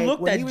it. Man, like, look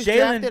when at he was Jalen.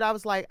 drafted, I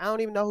was like, I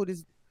don't even know who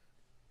this.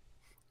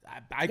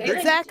 I agree.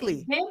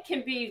 Exactly. Bam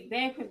can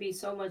be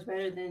so much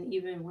better than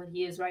even what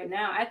he is right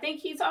now. I think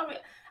he's always.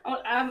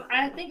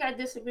 I think I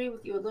disagree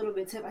with you a little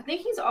bit, Tim. I think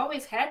he's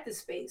always had the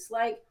space.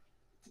 Like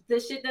the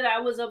shit that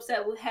I was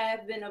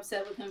have been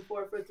upset with him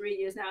for 3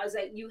 years now is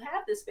that you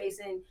have the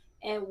space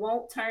and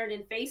won't turn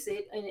and face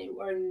it,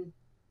 or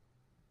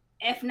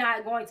if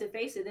not going to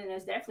face it, then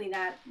there's definitely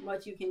not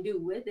much you can do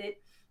with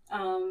it.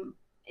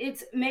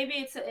 It's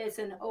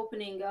an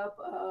opening up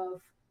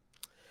of.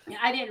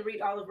 I didn't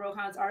read all of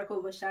Rohan's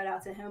article, but shout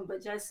out to him.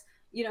 But just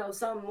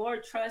some more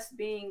trust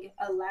being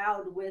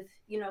allowed with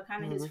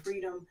kind of his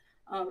freedom,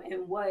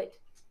 and what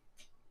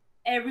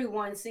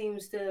everyone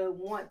seems to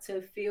want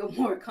to feel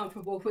more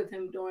comfortable with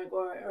him doing,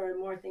 or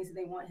more things that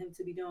they want him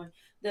to be doing.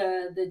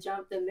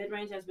 The mid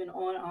range has been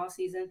on all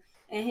season,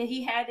 and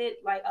he had it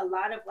like a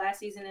lot of last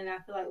season, and I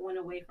feel like went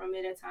away from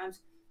it at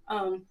times.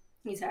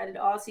 He's had it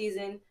all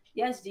season.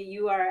 Yes, G,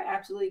 you are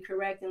absolutely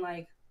correct, and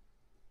like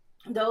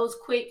those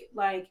quick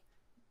like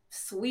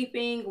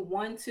sweeping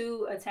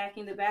 1-2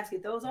 attacking the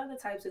basket, those are the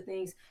types of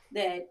things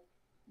that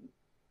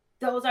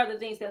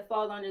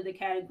fall under the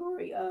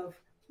category of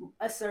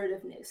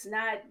assertiveness,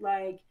 not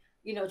like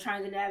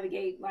trying to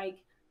navigate like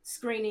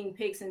screening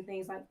picks and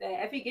things like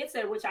that. If he gets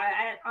there, which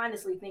I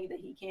honestly think that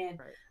he can,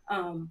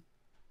 right.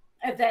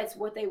 If that's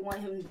what they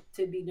want him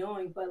to be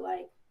doing, but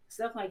like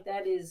stuff like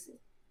that is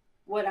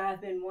what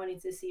I've been wanting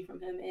to see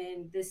from him.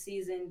 And this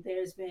season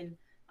there's been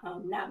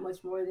not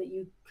much more that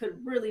you could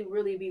really,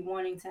 really be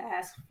wanting to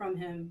ask from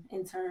him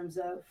in terms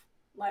of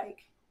like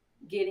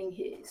getting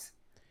his.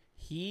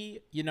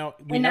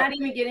 Not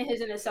even getting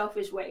his in a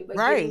selfish way, but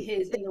right. getting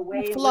his in the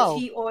way in which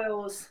he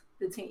oils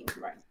the team.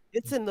 Right.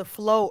 It's in the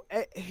flow.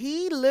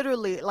 He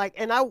literally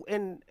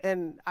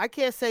and I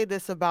can't say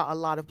this about a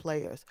lot of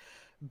players.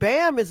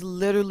 Bam is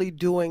literally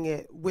doing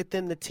it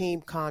within the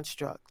team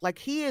construct. Like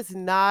he is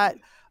not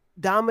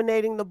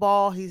dominating the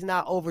ball. He's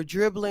not over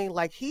dribbling.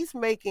 Like he's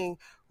making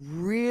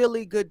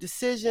really good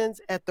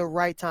decisions at the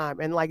right time.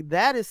 And like,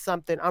 that is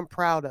something I'm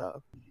proud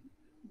of.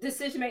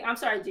 Decision making. I'm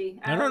sorry, G.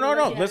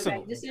 No.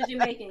 Listen, decision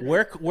making.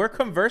 We're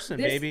conversing,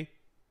 baby.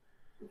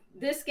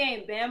 This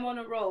game, Bam on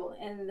a roll,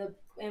 and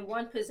in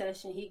one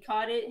possession, he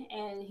caught it,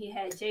 and he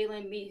had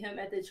Jalen meet him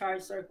at the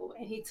charge circle,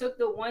 and he took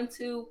the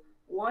 1-2,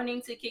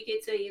 wanting to kick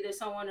it to either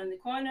someone in the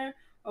corner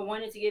or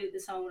wanting to get it to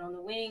someone on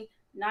the wing.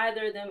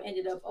 Neither of them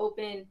ended up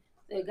open.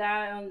 The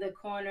guy on the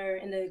corner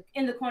in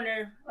the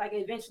corner, like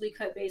eventually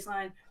cut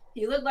baseline,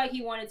 He looked like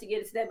he wanted to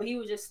get a step, but he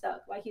was just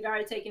stuck. Like he'd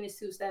already taken his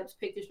 2 steps,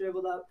 picked his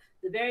dribble up.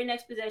 The very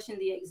next possession,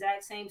 the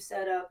exact same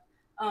setup.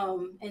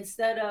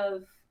 Instead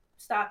of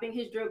stopping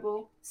his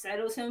dribble,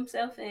 settles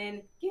himself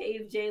in,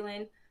 gave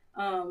Jalen,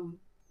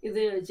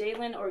 either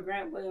Jalen or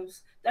Grant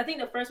Williams. I think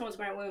the first one was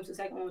Grant Williams, the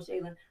second one was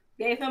Jalen.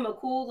 Gave him a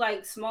cool,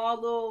 like small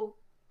little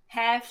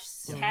half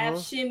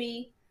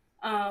shimmy.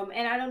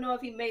 And I don't know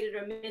if he made it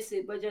or missed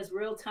it, but just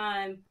real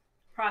time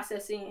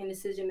processing and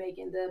decision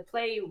making. The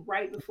play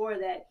right before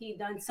that, he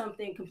done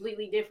something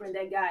completely different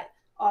that got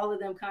all of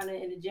them kind of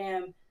in the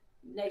jam.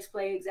 Next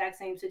play, exact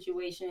same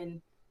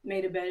situation,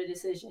 made a better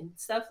decision.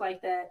 Stuff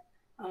like that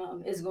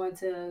is going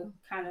to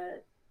kind of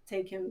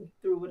take him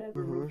through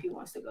whatever route he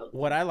wants to go through.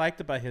 What I liked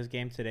about his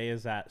game today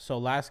is that, so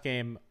last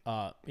game,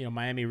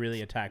 Miami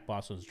really attacked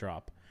Boston's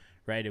drop,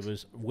 right? It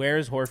was,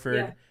 where's Horford?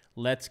 Yeah.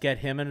 Let's get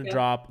him in a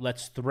drop.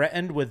 Let's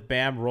threaten with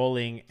Bam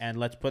rolling, and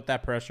let's put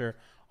that pressure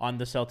on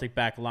the Celtic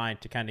back line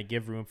to kind of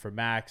give room for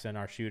Max and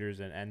our shooters,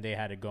 and they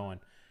had it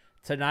going.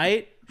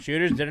 Tonight,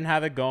 shooters didn't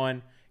have it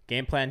going.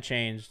 Game plan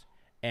changed,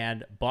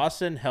 and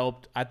Boston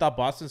helped. I thought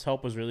Boston's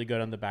help was really good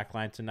on the back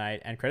line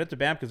tonight, and credit to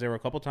Bam because there were a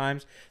couple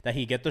times that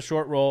he get the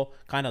short roll,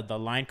 kind of the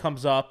line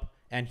comes up,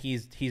 and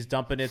he's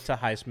dumping it to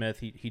Highsmith.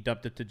 He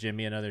dumped it to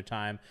Jimmy another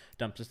time,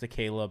 dumped it to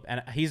Caleb,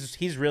 and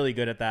he's really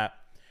good at that.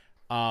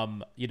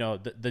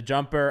 The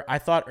jumper, I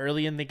thought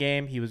early in the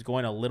game he was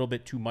going a little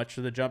bit too much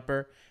for the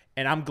jumper,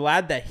 and I'm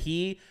glad that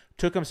he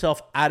took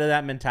himself out of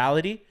that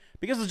mentality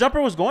because the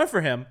jumper was going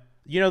for him,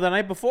 the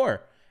night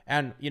before.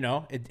 And,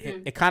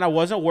 it kind of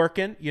wasn't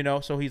working,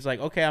 so he's like,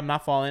 okay, I'm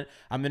not falling.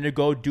 I'm going to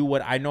go do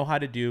what I know how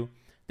to do.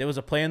 There was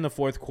a play in the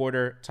fourth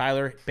quarter,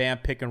 Tyler, Bam,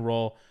 pick and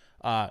roll.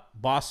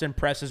 Boston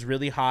presses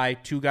really high.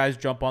 2 guys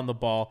jump on the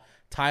ball.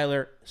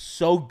 Tyler,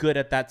 so good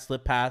at that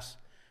slip pass.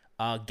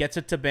 Gets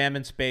it to Bam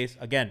in space.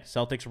 Again,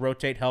 Celtics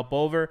rotate, help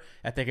over.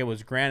 I think it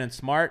was Grant and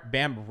Smart.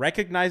 Bam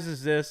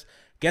recognizes this,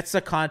 gets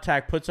the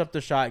contact, puts up the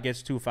shot,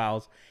 gets 2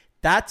 fouls.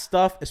 That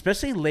stuff,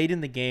 especially late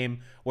in the game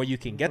where you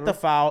can get the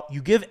foul,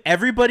 you give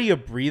everybody a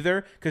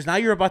breather because now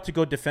you're about to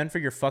go defend for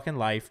your fucking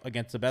life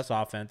against the best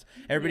offense.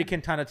 Everybody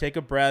can kind of take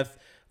a breath.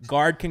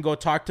 Guard can go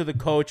talk to the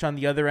coach on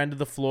the other end of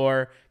the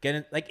floor.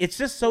 It's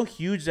just so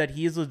huge that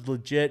he is a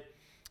legit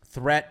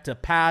threat to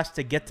pass,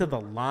 to get to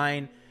the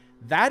line.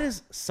 That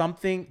is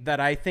something that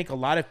I think a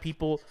lot of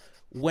people,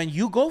 when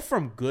you go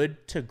from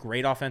good to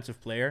great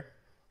offensive player,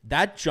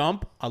 that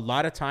jump a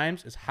lot of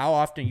times is how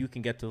often you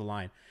can get to the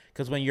line.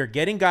 Because when you're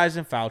getting guys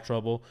in foul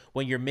trouble,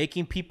 when you're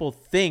making people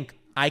think,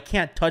 I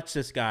can't touch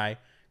this guy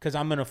because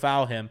I'm going to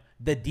foul him,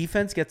 the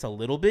defense gets a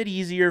little bit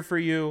easier for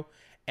you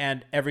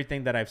and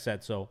everything that I've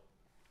said. So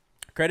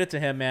credit to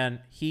him,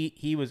 man.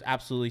 He was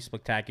absolutely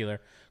spectacular.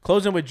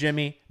 Closing with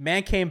Jimmy.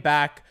 Man came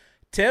back.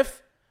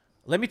 Tiff,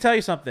 let me tell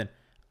you something.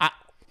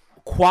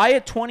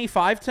 Quiet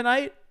 25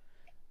 tonight.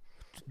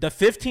 The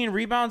 15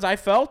 rebounds I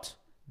felt,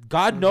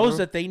 God knows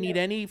that they need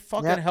any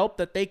fucking help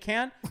that they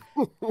can.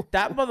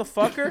 That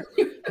motherfucker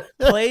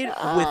played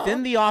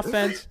within the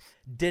offense,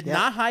 did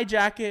not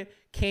hijack it,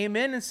 came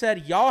in and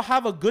said, y'all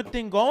have a good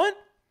thing going.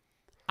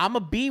 I'm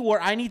going to be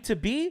where I need to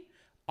be.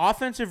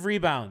 Offensive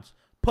rebounds,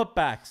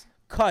 putbacks,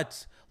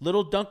 cuts,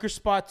 little dunker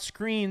spot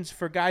screens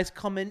for guys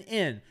coming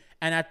in.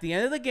 And at the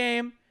end of the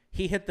game,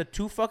 he hit the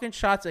 2 fucking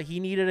shots that he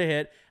needed to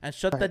hit and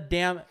shut the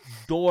damn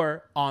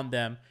door on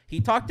them.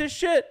 He talked his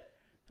shit.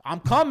 I'm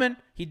coming.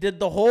 He did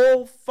the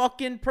whole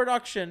fucking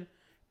production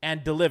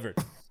and delivered.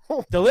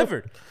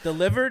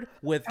 Delivered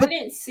with. I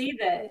didn't see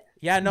that.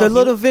 Yeah, no. The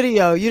little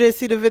video. You didn't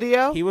see the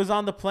video? He was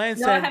on the plane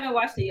No, saying, I haven't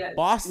watched it yet.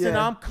 Boston,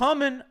 I'm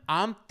coming.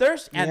 I'm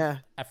thirsty.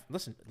 And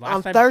listen,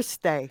 I'm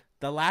thirsty.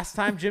 The last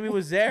time Jimmy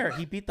was there,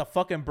 he beat the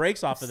fucking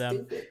brakes off of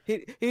them.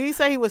 He didn't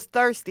say he was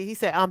thirsty. He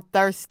said, I'm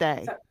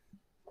thirsty.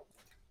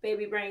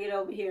 Baby, bring it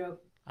over here.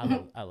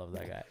 I love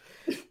that guy.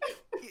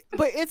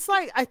 But it's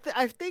like,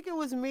 I think it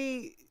was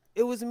me.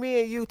 It was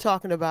me and you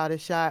talking about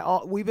it, Shy.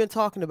 We've been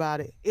talking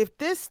about it. If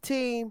this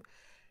team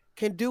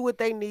can do what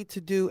they need to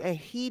do and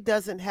he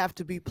doesn't have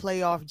to be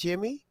playoff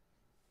Jimmy,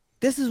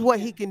 this is what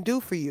he can do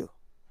for you.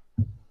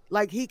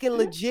 Like, he can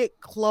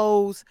legit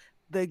close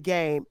the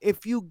game.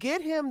 If you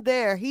get him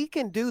there, he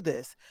can do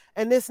this.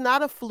 And it's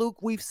not a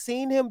fluke. We've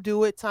seen him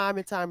do it time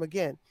and time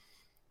again.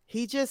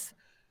 He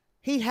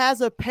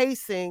has a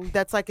pacing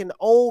that's like an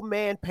old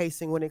man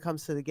pacing when it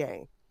comes to the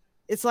game.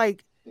 It's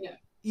like,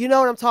 you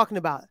know what I'm talking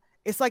about.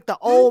 It's like the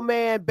old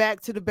man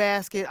back to the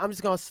basket. I'm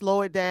just going to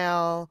slow it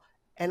down,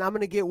 and I'm going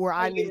to get where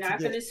I need to get. You're not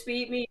going to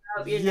speed me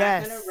up. You're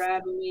not going to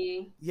rabble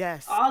me.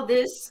 Yes. All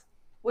this,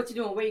 what you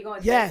doing, where you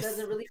going? Yes.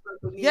 Doesn't really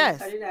fuck with me. Yes.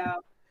 Cut it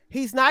out.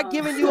 He's not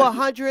giving you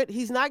 100.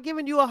 He's not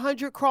giving you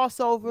 100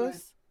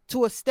 crossovers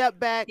to a step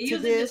back he to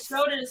uses this. his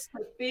shoulders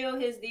to feel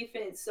his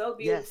defense so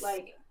beautiful. Yes.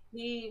 Like,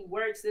 he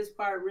works this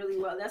part really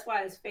well. That's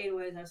why his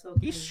fadeaways are so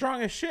He's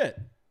strong as shit.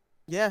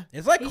 Yeah.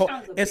 It's like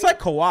like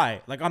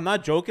Kawhi. Like, I'm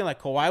not joking.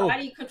 Like, Kawhi will.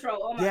 Body control.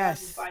 Oh my gosh,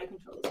 his body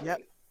control.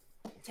 Yep.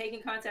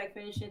 Taking contact,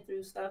 finishing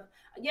through stuff.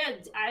 Yeah,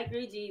 I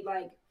agree, G.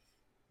 Like,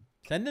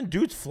 sending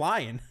dudes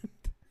flying.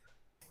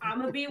 I'm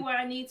going to be where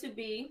I need to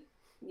be.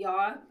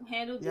 y'all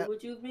do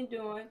what you've been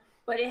doing,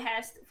 but it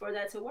has for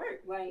that to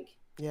work. Like,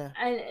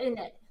 and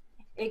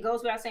it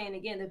goes without saying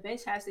again, the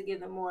bench has to give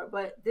them more.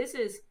 But this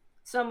is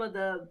some of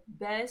the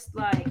best.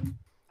 Like,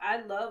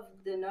 I love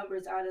the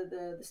numbers out of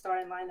the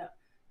starting lineup.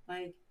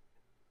 Like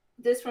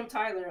this from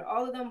Tyler,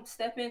 all of them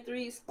step in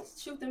threes,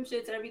 shoot them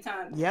shits every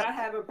time. Yep. I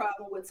have a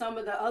problem with some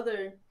of the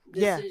other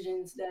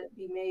decisions that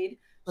be made.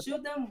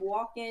 Shoot them,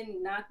 walk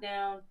in, knock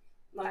down.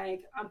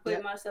 Like, I'm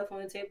putting myself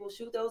on the table.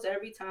 Shoot those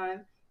every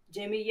time.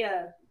 Jimmy,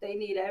 they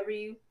need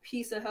every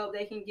piece of help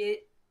they can get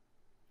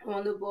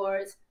on the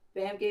boards.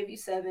 Bam gave you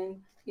 7.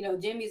 You know,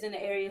 Jimmy's in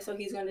the area, so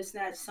he's going to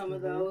snatch some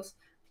of those.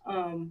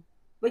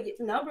 But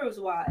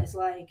numbers-wise,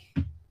 like,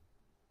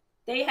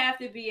 they have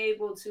to be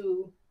able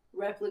to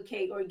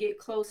replicate or get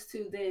close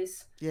to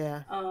this.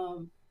 Yeah.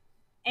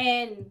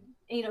 And,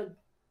 you know,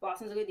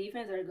 Boston's a good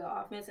defense, they're a good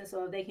offense, and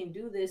so if they can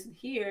do this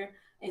here,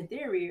 in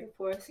theory, of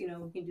course, you know,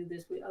 we can do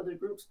this with other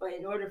groups, but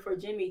in order for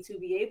Jimmy to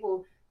be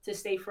able to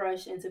stay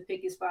fresh and to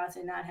pick his spots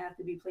and not have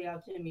to be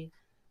playoff Jimmy,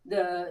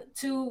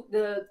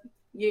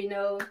 you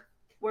know,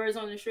 words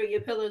on the street,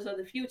 your pillars of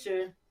the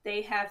future,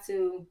 they have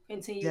to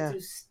continue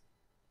to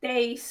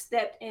stay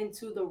stepped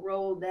into the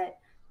role that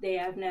they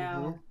have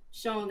now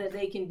shown that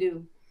they can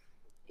do.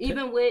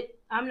 Even with,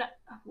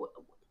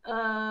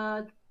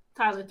 Tyler,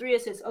 3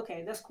 assists.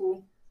 Okay, that's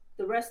cool.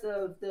 The rest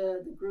of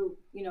the group,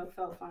 you know,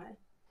 felt fine.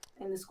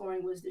 And the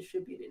scoring was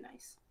distributed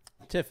nice.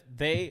 Tiff,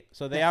 they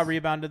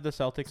out-rebounded the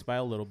Celtics by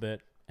a little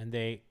bit, and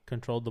they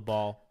controlled the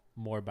ball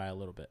more by a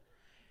little bit.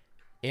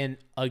 In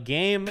a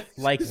game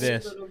like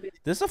this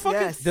is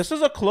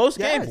a close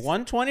game,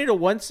 120 to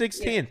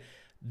 116. Yeah.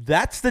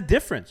 That's the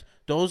difference.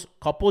 Those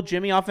couple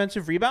Jimmy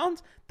offensive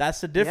rebounds,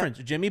 that's the difference.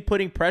 Yep. Jimmy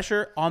putting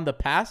pressure on the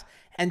pass,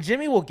 and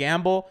Jimmy will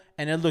gamble,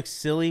 and it looks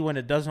silly when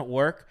it doesn't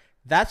work.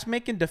 That's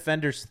making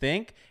defenders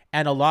think,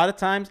 and a lot of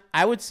times,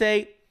 I would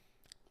say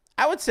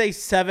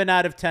 7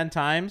 out of 10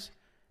 times,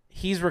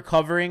 he's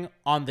recovering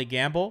on the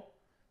gamble,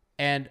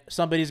 and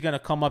somebody's going to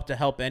come up to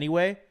help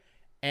anyway,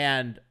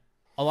 and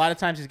a lot of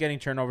times he's getting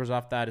turnovers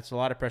off that. It's a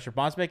lot of pressure.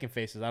 Bond's making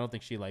faces. I don't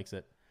think she likes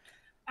it.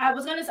 I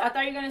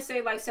thought you were gonna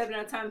say like 7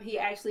 out of time he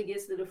actually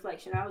gets the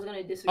deflection. I was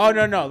gonna disagree.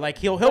 Oh no, like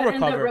he'll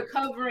recover.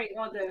 Recovering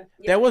on the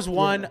there was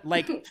one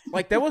like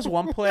there was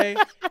one play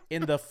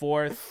in the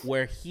fourth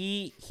where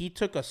he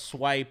took a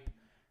swipe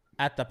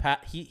at the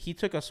he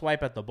took a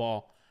swipe at the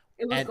ball.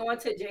 It was going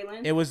to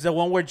Jalen. It was the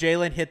one where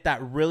Jalen hit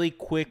that really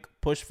quick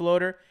push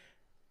floater.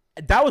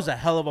 That was a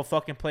hell of a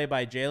fucking play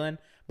by Jalen.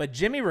 But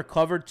Jimmy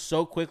recovered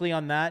so quickly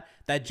on that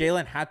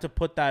Jalen had to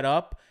put that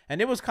up. And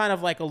it was kind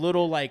of like a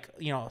little like,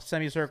 you know,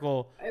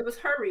 semicircle. It was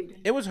hurried.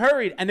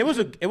 And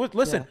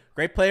listen,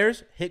 great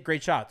players hit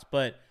great shots.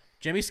 But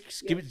Jimmy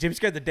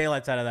scared the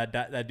daylights out of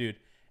that dude.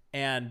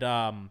 And,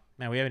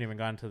 man, we haven't even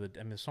gotten to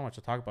there's so much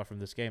to talk about from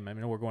this game. I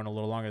mean, we're going a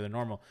little longer than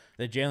normal.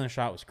 The Jalen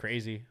shot was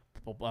crazy.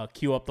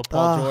 Cue up the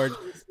Paul George.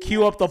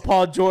 Cue up the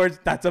Paul George.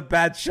 That's a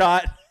bad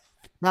shot.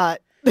 Not.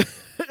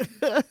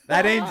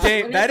 That ain't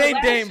Dame. That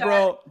ain't Dame,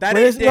 bro. That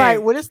ain't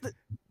Dame. Right.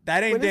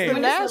 That ain't Dame. The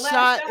last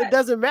shot, it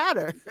doesn't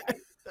matter.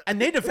 And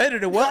they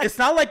defended it well. It's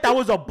not like that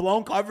was a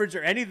blown coverage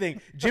or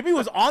anything. Jimmy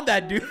was on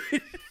that dude.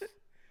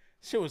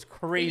 Shit was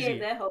crazy. He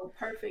gave that whole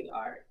perfect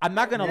art. I'm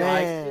not gonna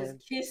lie.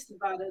 Just kissed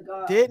by the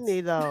gods. Didn't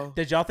he though?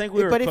 Did y'all think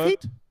we were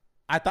cooked?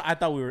 I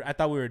thought we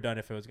were done.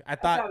 If it was, I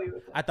thought we were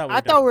done.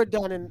 I thought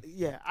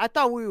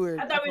we were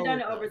done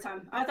in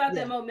overtime. I thought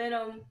that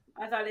momentum.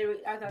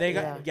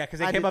 Because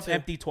they came up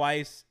empty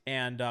twice,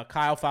 and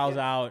Kyle fouls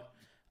out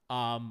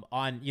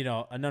on, you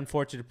know, an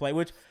unfortunate play.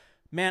 Which,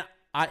 man,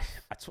 I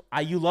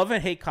you love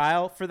and hate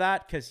Kyle for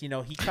that, because, you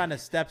know, he kind of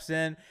steps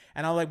in,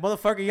 and I'm like,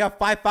 motherfucker, you got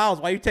 5 fouls.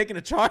 Why are you taking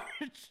a charge?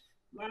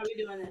 Why are we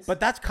doing this? But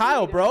that's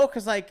Kyle, bro,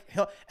 because like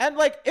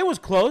it was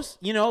close.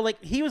 You know,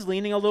 like he was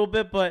leaning a little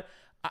bit, but.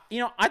 You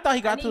know, I thought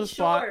he got to the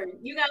spot.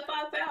 You got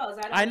 5 fouls.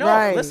 I know.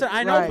 Right, listen,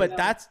 I know,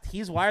 but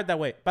he's wired that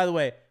way. By the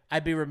way,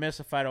 I'd be remiss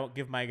if I don't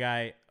give my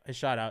guy a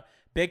shout out.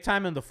 Big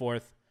time in the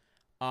fourth.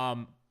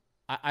 I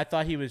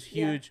thought he was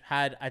huge. Yeah.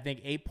 Had, I think,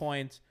 8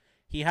 points.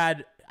 He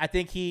had, I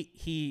think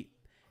he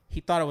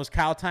thought it was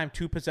Kyle time,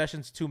 2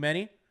 possessions too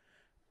many.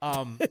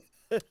 And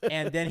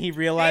then he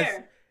realized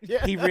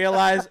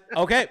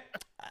okay,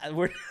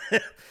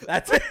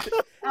 that's it.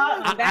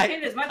 My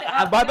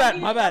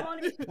bad.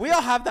 We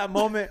all have that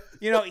moment.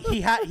 You know,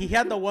 he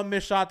had the one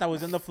missed shot that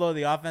was in the flow of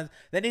the offense.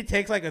 Then he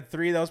takes like a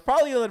 3 that was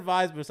probably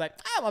ill-advised, but it's like,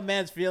 my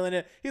man's feeling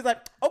it. He's like,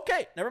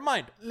 okay, never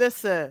mind.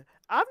 Listen,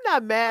 I'm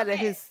not mad at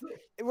his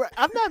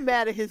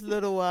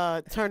little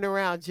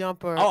turnaround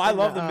jumper. Oh, I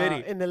love the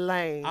midi in the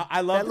lane.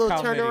 I love that little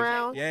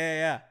turnaround.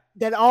 Yeah.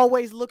 That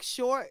always looks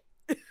short.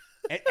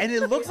 And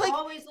it looks like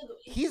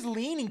he's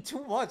leaning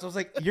too much. I was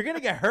like, you're going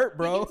to get hurt,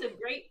 bro. It's a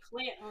great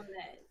plant on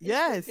that.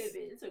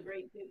 It's a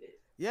great pivot.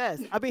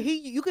 Yes. I mean,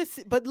 you can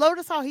see, but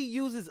notice how he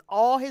uses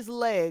all his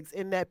legs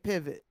in that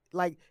pivot.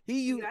 Like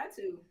you got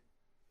to.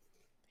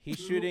 He's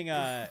shooting.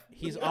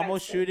 He's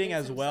almost shooting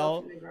as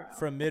well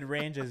from mid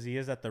range as he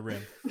is at the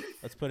rim.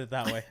 Let's put it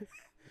that way.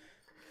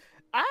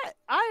 I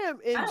I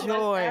am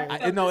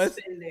enjoying. No,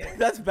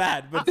 that's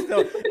bad, but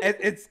still,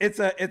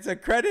 it's a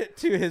credit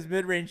to his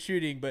mid-range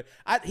shooting. But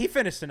he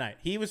finished tonight.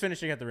 He was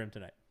finishing at the rim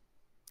tonight.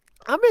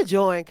 I'm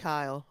enjoying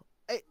Kyle.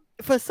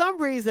 For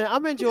some reason,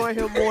 I'm enjoying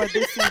him more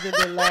this season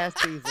than last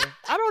season.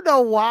 I don't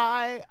know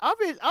why. I'm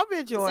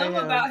enjoying him.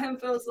 Something about him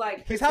feels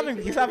like he's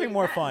having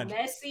more fun.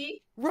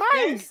 Messy,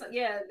 right? There's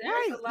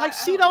right. a lot, like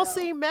she don't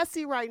seem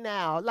messy right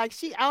now. Like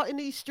she out in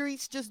these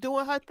streets just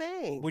doing her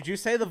thing. Would you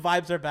say the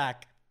vibes are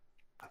back?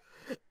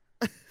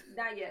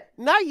 Not yet.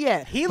 Not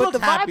yet. He but looks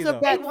the happy vibes though.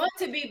 are back. They want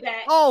to be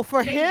back. Oh,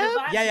 for him?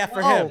 Yeah,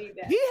 for him.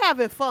 He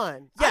having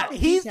fun. Yeah,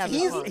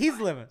 he's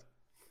living.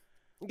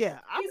 Yeah,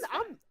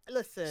 I'm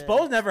listen.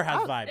 Spose never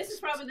has vibes. This is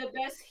probably the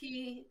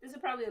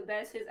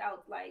best his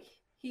out like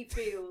he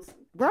feels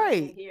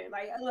right here.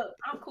 Like, look,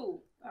 I'm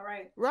cool. All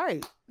right.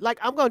 Right. Like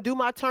I'm gonna do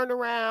my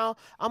turnaround.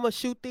 I'm gonna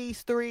shoot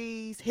these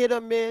threes, hit or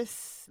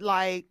miss.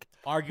 Like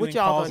arguing what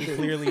y'all calls gonna he do?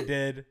 Clearly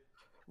did.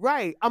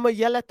 Right. I'm gonna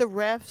yell at the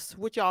refs.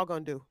 What y'all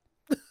gonna do?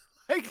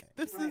 Like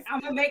this is.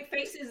 I'm gonna make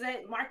faces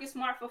at Marcus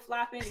Smart for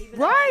flopping.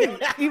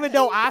 Even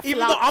though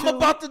I'm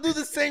about to do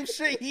the same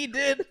shit he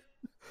did.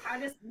 I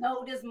just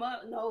know this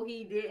month. No,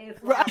 he didn't.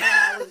 Right.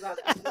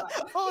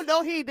 Oh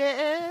no, he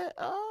didn't.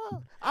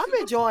 Oh, I'm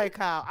enjoying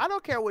Kyle. I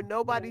don't care what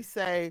nobody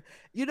say.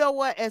 You know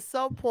what? At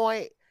some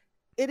point,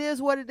 it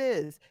is what it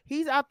is.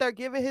 He's out there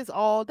giving his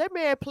all. That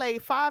man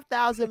played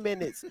 5,000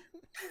 minutes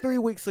 3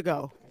 weeks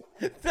ago.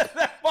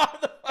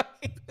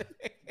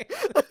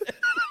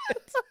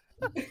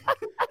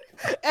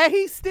 And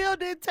he still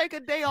didn't take a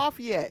day off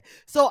yet.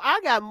 So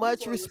I got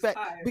much respect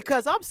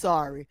because I'm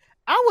sorry.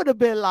 I would have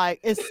been like,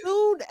 as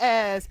soon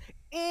as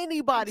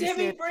anybody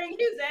Jimmy bring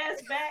his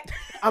ass back,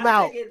 I'm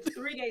out.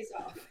 3 days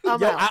off. I'm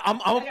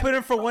gonna put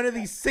in for one of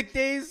these sick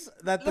days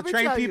that the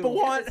trained people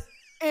want.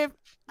 If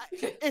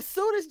as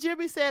soon as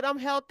Jimmy said I'm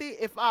healthy,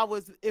 if I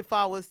was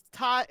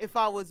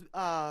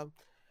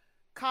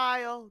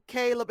Kyle,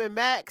 Caleb, and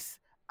Max,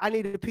 I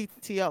needed a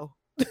PTO.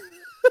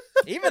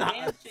 Even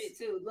Bam shit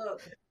too.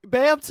 Look,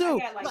 Bam too.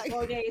 I got like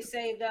 4 days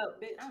saved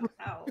up. Bitch, I'm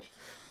out.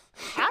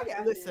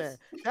 Listen.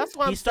 That's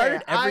why he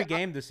started every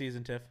game this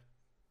season, Tiff.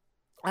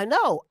 I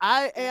know.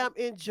 I am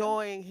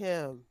enjoying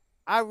him.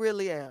 I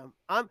really am.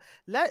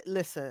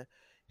 Listen.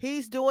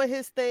 He's doing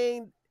his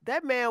thing.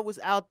 That man was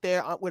out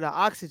there with an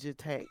oxygen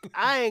tank.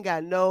 I ain't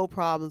got no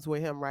problems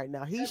with him right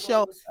now. He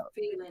showed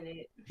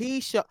feeling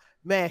it.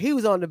 Man, he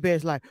was on the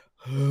bench like.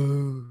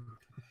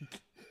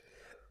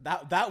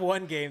 That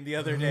one game the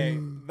other day,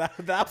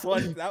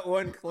 that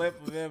one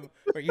clip of him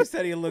where you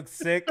said he looked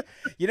sick.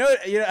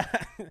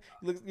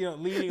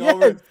 Leaning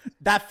over,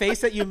 that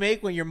face that you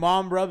make when your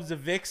mom rubs the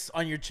Vicks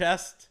on your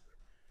chest.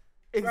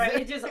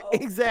 Right,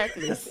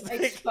 exactly.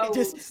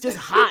 Exposed. just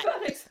hot.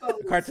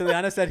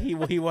 Cartiliana said he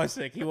was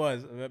sick. He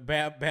was.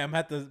 Bam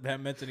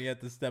mentioned he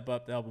had to step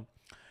up to help him.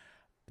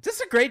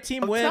 Just a great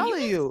team win. I'm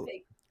telling you.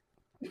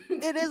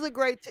 It is a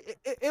great.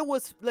 It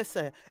was.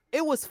 Listen,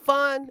 it was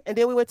fun, and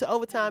then we went to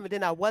overtime, and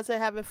then I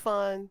wasn't having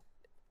fun.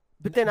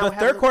 But then the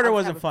third quarter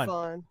wasn't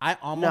fun. I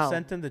almost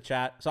sent in the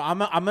chat, so I'm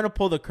gonna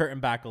pull the curtain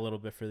back a little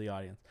bit for the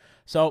audience.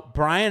 So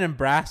Brian and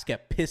Brass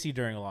get pissy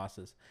during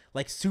losses,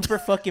 like super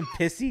fucking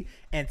pissy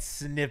and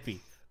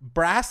snippy.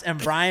 Brass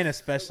and Brian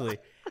especially,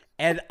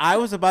 and I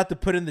was about to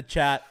put in the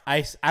chat.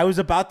 I was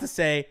about to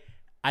say,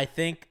 I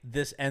think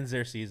this ends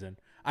their season.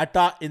 I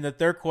thought in the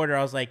third quarter,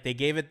 I was like, they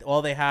gave it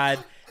all they had.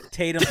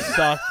 Tatum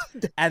sucked,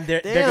 and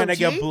they're gonna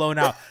get blown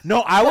out.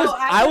 No, I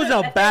was in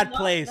a bad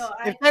place.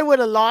 If they would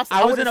have lost,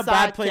 I was in a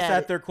bad place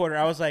that third quarter.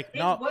 I was like,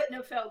 no, it wouldn't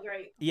have felt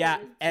great. Yeah,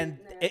 and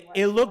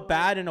it looked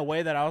bad in a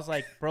way that I was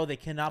like, bro, they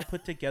cannot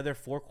put together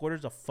 4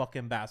 quarters of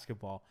fucking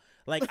basketball.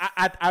 Like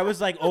I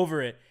was like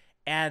over it,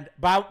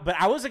 but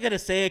I wasn't gonna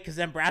say it because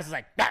then Brass is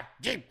like,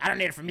 gee, I don't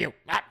need it from you.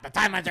 The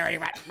timeline's already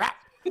right.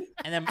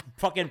 And then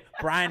fucking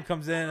Brian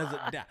comes in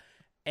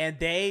and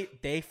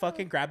they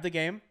fucking grab the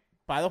game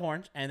by the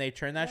horns, and they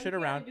turn that shit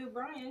around. You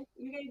Brian.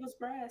 You gave us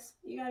Brass.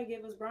 You gotta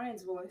give us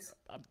Brian's voice.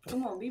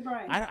 Come on, be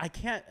Brian. I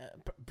can't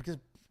because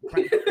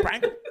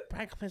Brian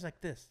complains like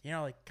this.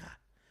 Like, God,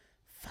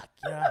 fuck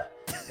yeah,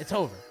 it's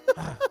over.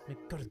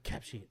 Go to the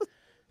cap sheet.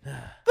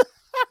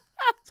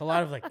 It's a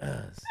lot of like,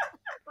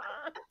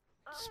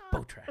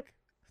 Spotrack.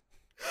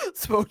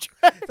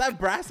 That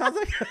Brass sounds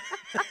like.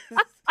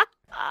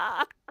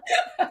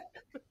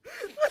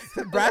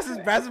 Brass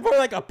is more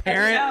like a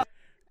parent.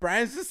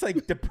 Brian's just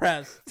like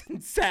depressed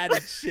and sad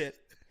and shit.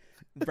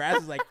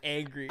 Brass is like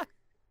angry.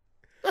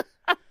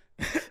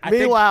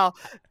 Meanwhile,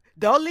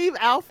 don't leave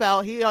Alf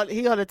out. He on the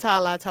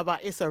timeline talking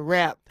about it's a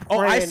wrap. Oh,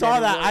 I saw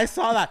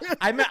that.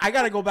 I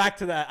gotta go back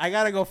to that. I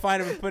gotta go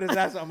find him and put his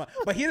ass on.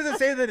 But he doesn't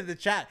say that in the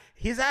chat.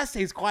 His ass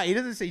stays quiet. He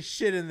doesn't say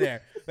shit in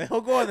there. But he'll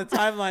go on the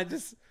timeline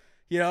just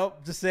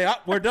say, "Oh,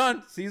 we're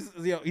done."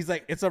 He's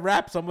like, "It's a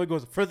wrap." Someone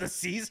goes, "For the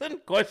season?" ?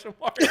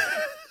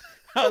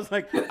 I was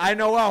like, I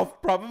know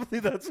Alf.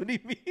 Probably that's what he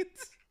means.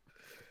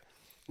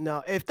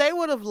 No, if they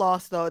would have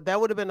lost though,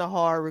 that would have been a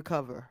hard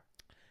recover.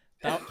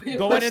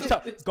 Going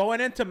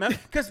into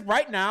Memphis, because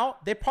right now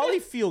they probably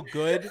feel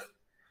good.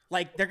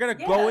 Like they're gonna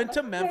go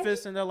into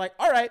Memphis and they're like,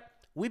 all right,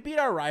 we beat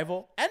our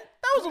rival, and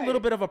that was a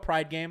little bit of a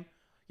pride game.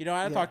 You know,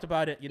 I talked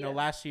about it. You know,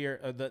 last year,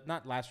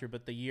 not last year,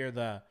 but the year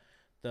the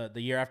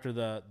year after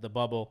the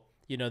bubble.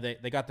 You know,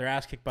 they got their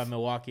ass kicked by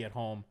Milwaukee at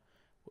home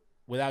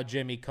without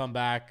Jimmy. Come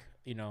back,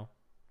 you know,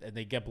 and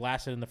they get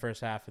blasted in the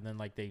first half, and then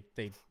like they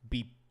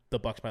beat the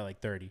Bucks by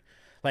like 30.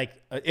 Like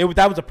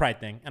that was a pride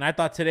thing, and I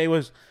thought today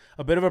was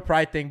a bit of a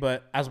pride thing.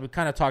 But as we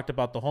kind of talked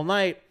about the whole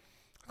night,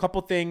 a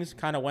couple things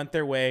kind of went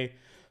their way.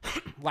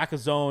 Lack of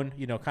zone,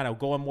 you know, kind of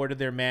going more to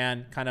their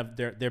man, kind of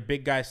their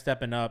big guys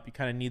stepping up. You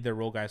kind of need their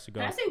role guys to go.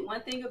 Can I say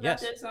one thing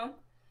about their zone?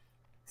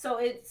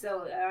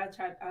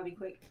 I'll be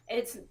quick.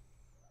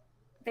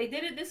 They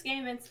did it this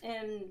game and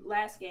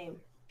last game.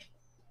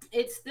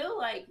 It's still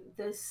like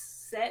the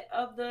set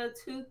of the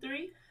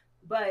 2-3,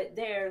 but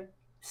they're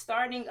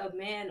starting a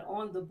man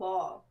on the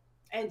ball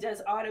and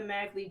just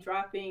automatically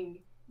dropping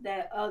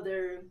that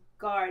other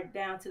guard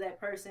down to that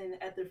person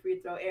at the free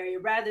throw area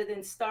rather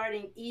than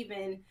starting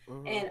even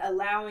and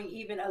allowing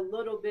even a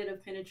little bit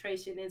of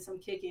penetration and some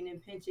kicking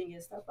and pinching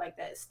and stuff like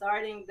that.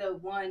 Starting the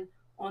one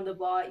on the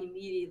ball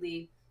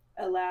immediately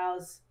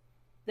allows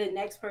the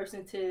next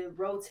person to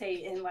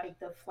rotate in like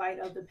the flight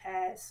of the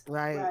pass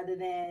rather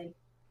than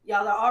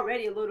y'all are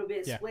already a little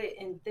bit split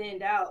and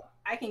thinned out.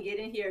 I can get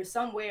in here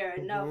somewhere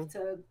enough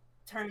to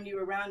turn you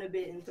around a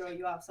bit and throw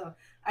you off. So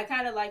I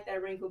kind of like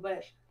that wrinkle,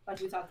 but like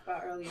we talked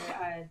about earlier,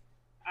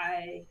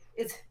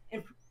 it's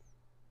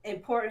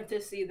important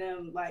to see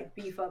them like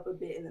beef up a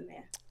bit in the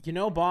man. You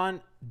know,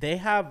 Bon,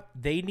 they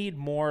need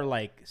more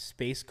like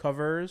space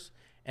covers.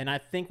 And I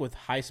think with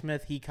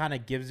Highsmith, he kind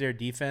of gives their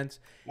defense.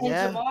 And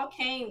Jamal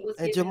Cain was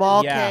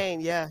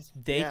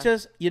They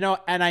just, you know,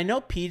 and I know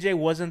PJ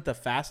wasn't the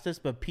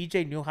fastest, but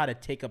PJ knew how to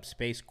take up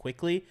space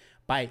quickly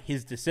by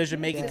his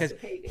decision making because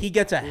he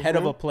gets ahead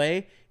of a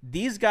play.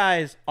 These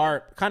guys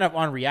are kind of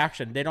on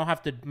reaction. They don't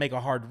have to make a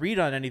hard read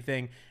on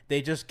anything.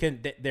 They just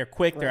can. They're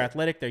quick. They're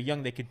athletic. They're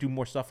young. They can do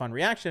more stuff on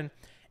reaction.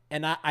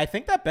 And I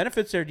think that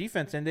benefits their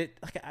defense. And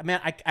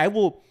I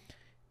will.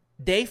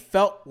 They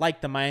felt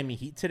like the Miami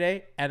Heat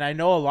today, and I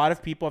know a lot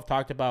of people have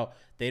talked about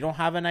they don't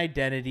have an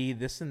identity,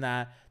 this and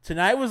that.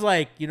 Tonight was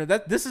like, you know,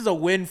 this is a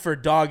win for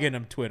Dog in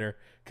them Twitter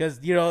because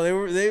you know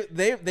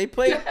they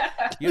played,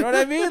 you know what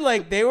I mean?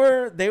 Like they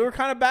were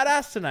kind of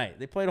badass tonight.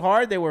 They played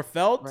hard. They were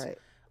felt. Right.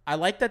 I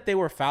like that they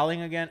were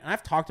fouling again, and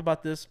I've talked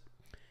about this.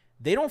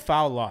 They don't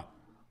foul a lot.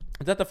 I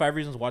was at the 5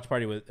 Reasons watch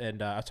party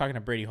and I was talking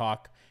to Brady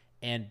Hawk,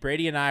 and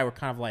Brady and I were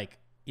kind of like.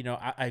 You know,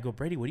 I go,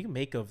 Brady, what do you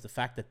make of the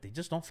fact that they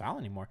just don't foul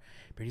anymore?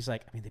 Brady's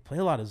like, I mean, they play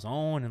a lot of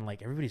zone and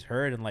like everybody's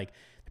hurt and like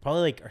they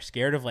probably like are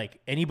scared of like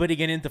anybody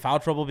getting into foul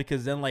trouble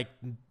because then like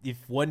if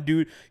one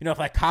dude, you know, if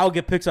like Kyle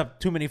picks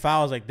up too many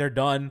fouls, like they're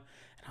done.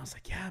 And I was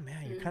like, yeah,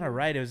 man, you're kind of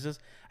right. It was just,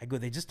 I go,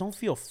 they just don't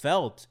feel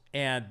felt.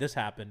 And this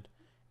happened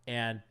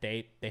and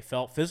they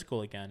felt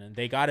physical again and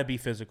they got to be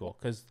physical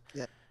because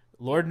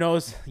Lord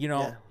knows, you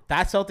know,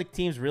 that Celtic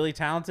team's really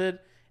talented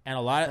and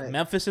a lot of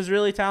Memphis is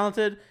really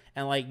talented.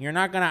 And, like, you're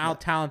not going to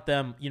out-talent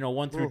them, you know,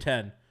 1 through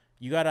 10.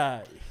 You got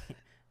to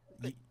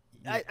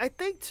I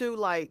think, too,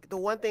 like, the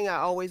one thing I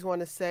always want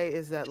to say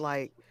is that,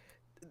 like,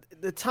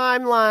 the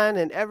timeline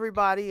and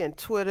everybody and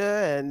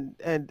Twitter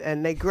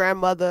and their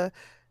grandmother,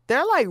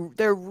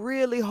 they're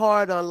really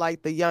hard on,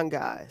 like, the young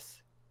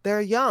guys. They're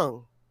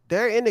young.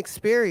 They're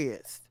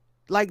inexperienced.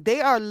 Like,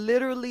 they are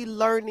literally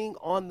learning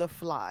on the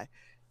fly.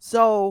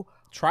 So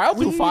trial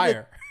through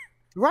fire.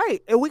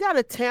 Right. And we got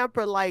to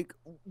tamper, like,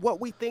 what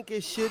we think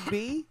it should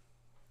be.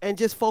 And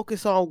just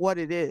focus on what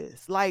it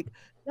is. Like,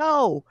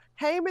 no,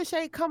 Hamish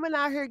ain't coming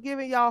out here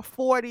giving y'all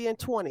 40 and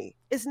 20.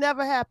 It's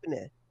never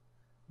happening.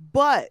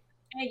 But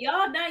and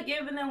y'all not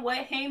giving them what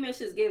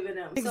Hamish is giving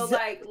them. So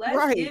like,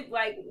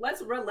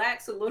 let's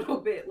relax a little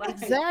bit. Like,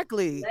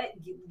 exactly.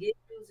 Give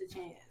dudes a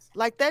chance.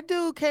 Like that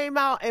dude came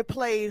out and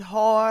played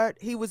hard.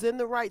 He was in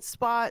the right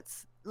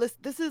spots.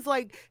 This is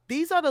like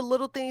these are the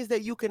little things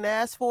that you can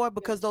ask for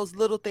because those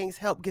little things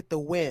help get the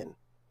win.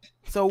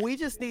 So we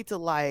just need to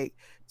like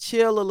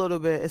chill a little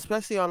bit,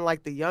 especially on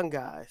like the young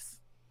guys.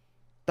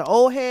 The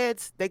old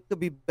heads, they could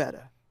be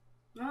better.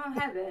 I'll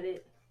have at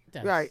it.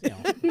 Right.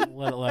 You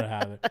know, let it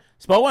have it.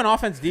 Spo went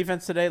offense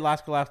defense today.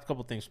 Last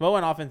couple things. Spo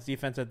went offense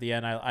defense at the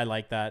end. I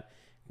like that.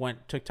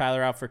 Took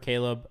Tyler out for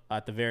Caleb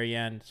at the very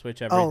end.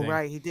 Switch everything. Oh,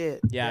 right. He did.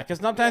 Yeah, because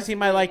sometimes he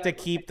might like to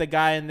keep the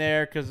guy in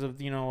there because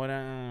of, you know, what.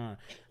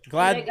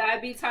 Glad that guy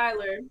be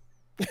Tyler.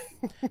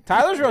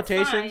 Tyler's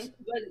rotations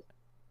fine,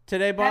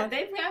 today, Bond.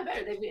 They've got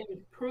better. They've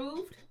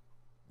improved.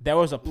 There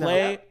was a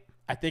play.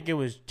 I think it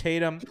was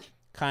Tatum.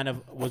 Kind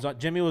of was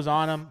Jimmy was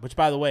on him. Which,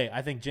 by the way,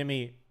 I think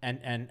Jimmy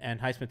and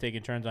Highsmith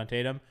taking turns on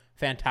Tatum.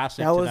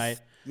 Fantastic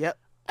tonight. Yep.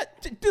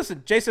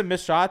 Listen, Jason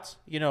missed shots.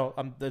 You know,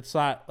 let's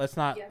not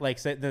like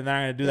say they're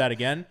not going to do that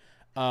again.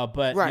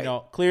 But you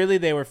know, clearly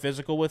they were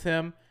physical with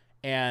him.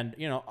 And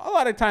you know, a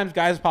lot of times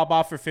guys pop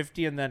off for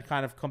 50 and then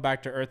kind of come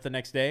back to earth the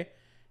next day.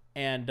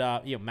 And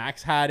you know,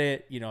 Max had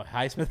it. You know,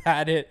 Highsmith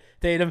had it.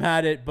 Tatum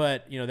had it.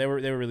 But you know, they were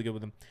really good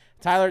with him.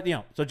 Tyler, you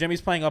know, so Jimmy's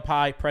playing up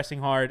high, pressing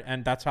hard,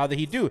 and that's how the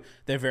Heat do.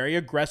 They're very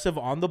aggressive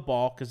on the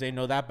ball because they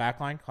know that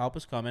backline help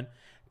is coming.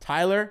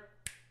 Tyler,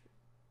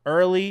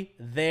 early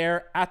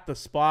there at the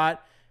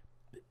spot.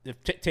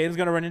 If Tatum's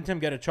going to run into him,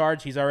 get a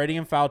charge, he's already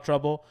in foul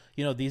trouble.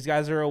 These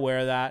guys are aware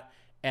of that,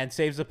 and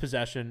saves the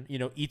possession,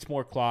 eats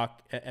more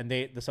clock, and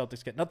the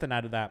Celtics get nothing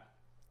out of that.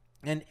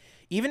 And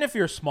even if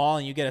you're small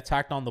and you get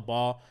attacked on the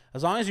ball,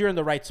 as long as you're in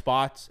the right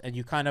spots and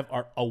you kind of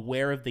are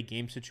aware of the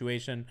game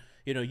situation,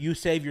 you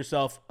save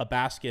yourself a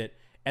basket,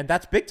 and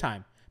that's big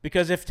time.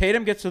 Because if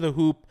Tatum gets to the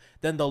hoop,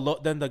 then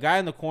the guy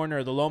in the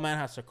corner, the low man,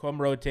 has to come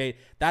rotate.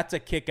 That's a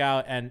kick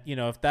out, and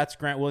if that's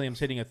Grant Williams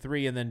hitting a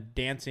three and then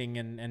dancing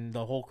and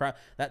the whole crowd,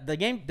 that the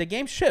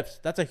game shifts.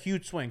 That's a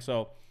huge swing.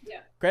 So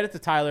credit to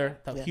Tyler,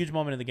 huge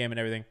moment in the game and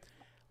everything.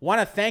 Want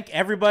to thank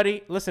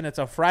everybody. Listen, it's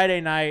a Friday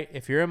night.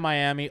 If you're in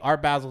Miami,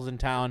 Art Basil's in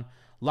town.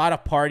 A lot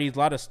of parties, a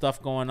lot of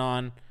stuff going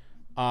on.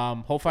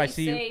 Hopefully I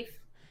see you.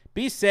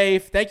 Be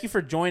safe. Thank you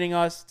for joining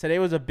us. Today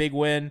was a big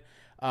win.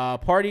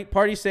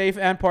 Party safe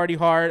and party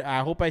hard.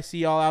 I hope I see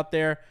y'all out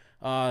there.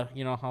 I'll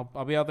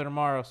be out there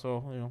tomorrow.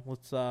 So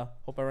let's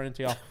hope I run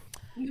into y'all.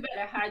 You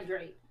better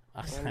hydrate.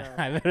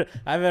 I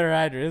better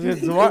hydrate.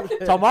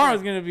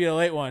 Tomorrow's gonna be a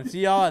late one.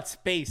 See y'all at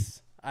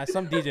Space.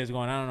 Some DJ's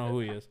going. I don't know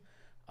who he is.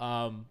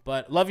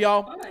 But love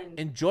y'all. Fun.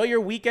 Enjoy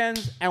your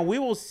weekends, and we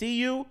will see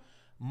you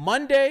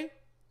Monday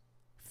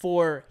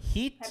for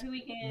Heat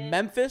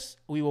Memphis.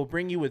 We will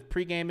bring you with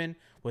pre-gaming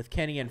with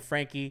Kenny and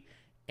Frankie.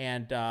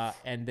 And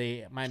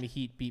the Miami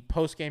Heat beat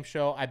post-game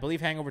show. I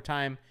believe Hangover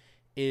Time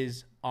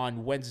is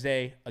on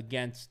Wednesday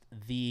against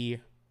the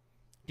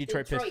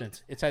Detroit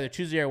Pistons. It's either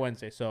Tuesday or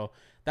Wednesday. So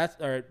that's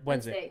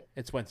Wednesday.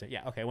 It's Wednesday.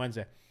 Yeah, okay,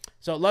 Wednesday.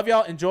 So love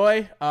y'all.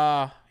 Enjoy.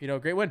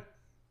 Great win.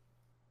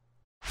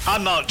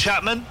 I'm Mark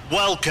Chapman.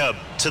 Welcome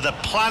to the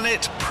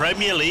Planet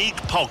Premier League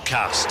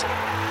podcast.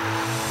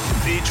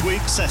 Each week,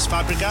 Cesc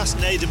Fabregas,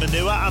 Nader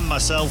Manua and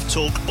myself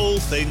talk all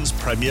things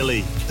Premier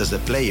League. As a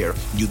player,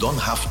 you don't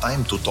have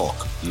time to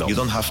talk. No. You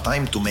don't have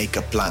time to make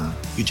a plan.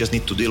 You just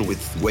need to deal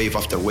with wave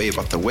after wave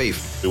after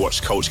wave. We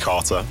watched Coach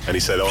Carter, and he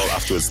said,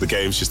 afterwards, the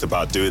game's just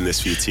about doing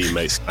this for your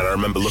teammates. And I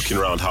remember looking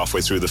around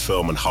halfway through the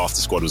film and half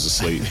the squad was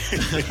asleep.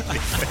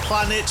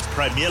 Planet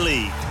Premier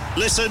League.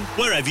 Listen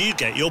wherever you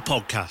get your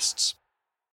podcasts.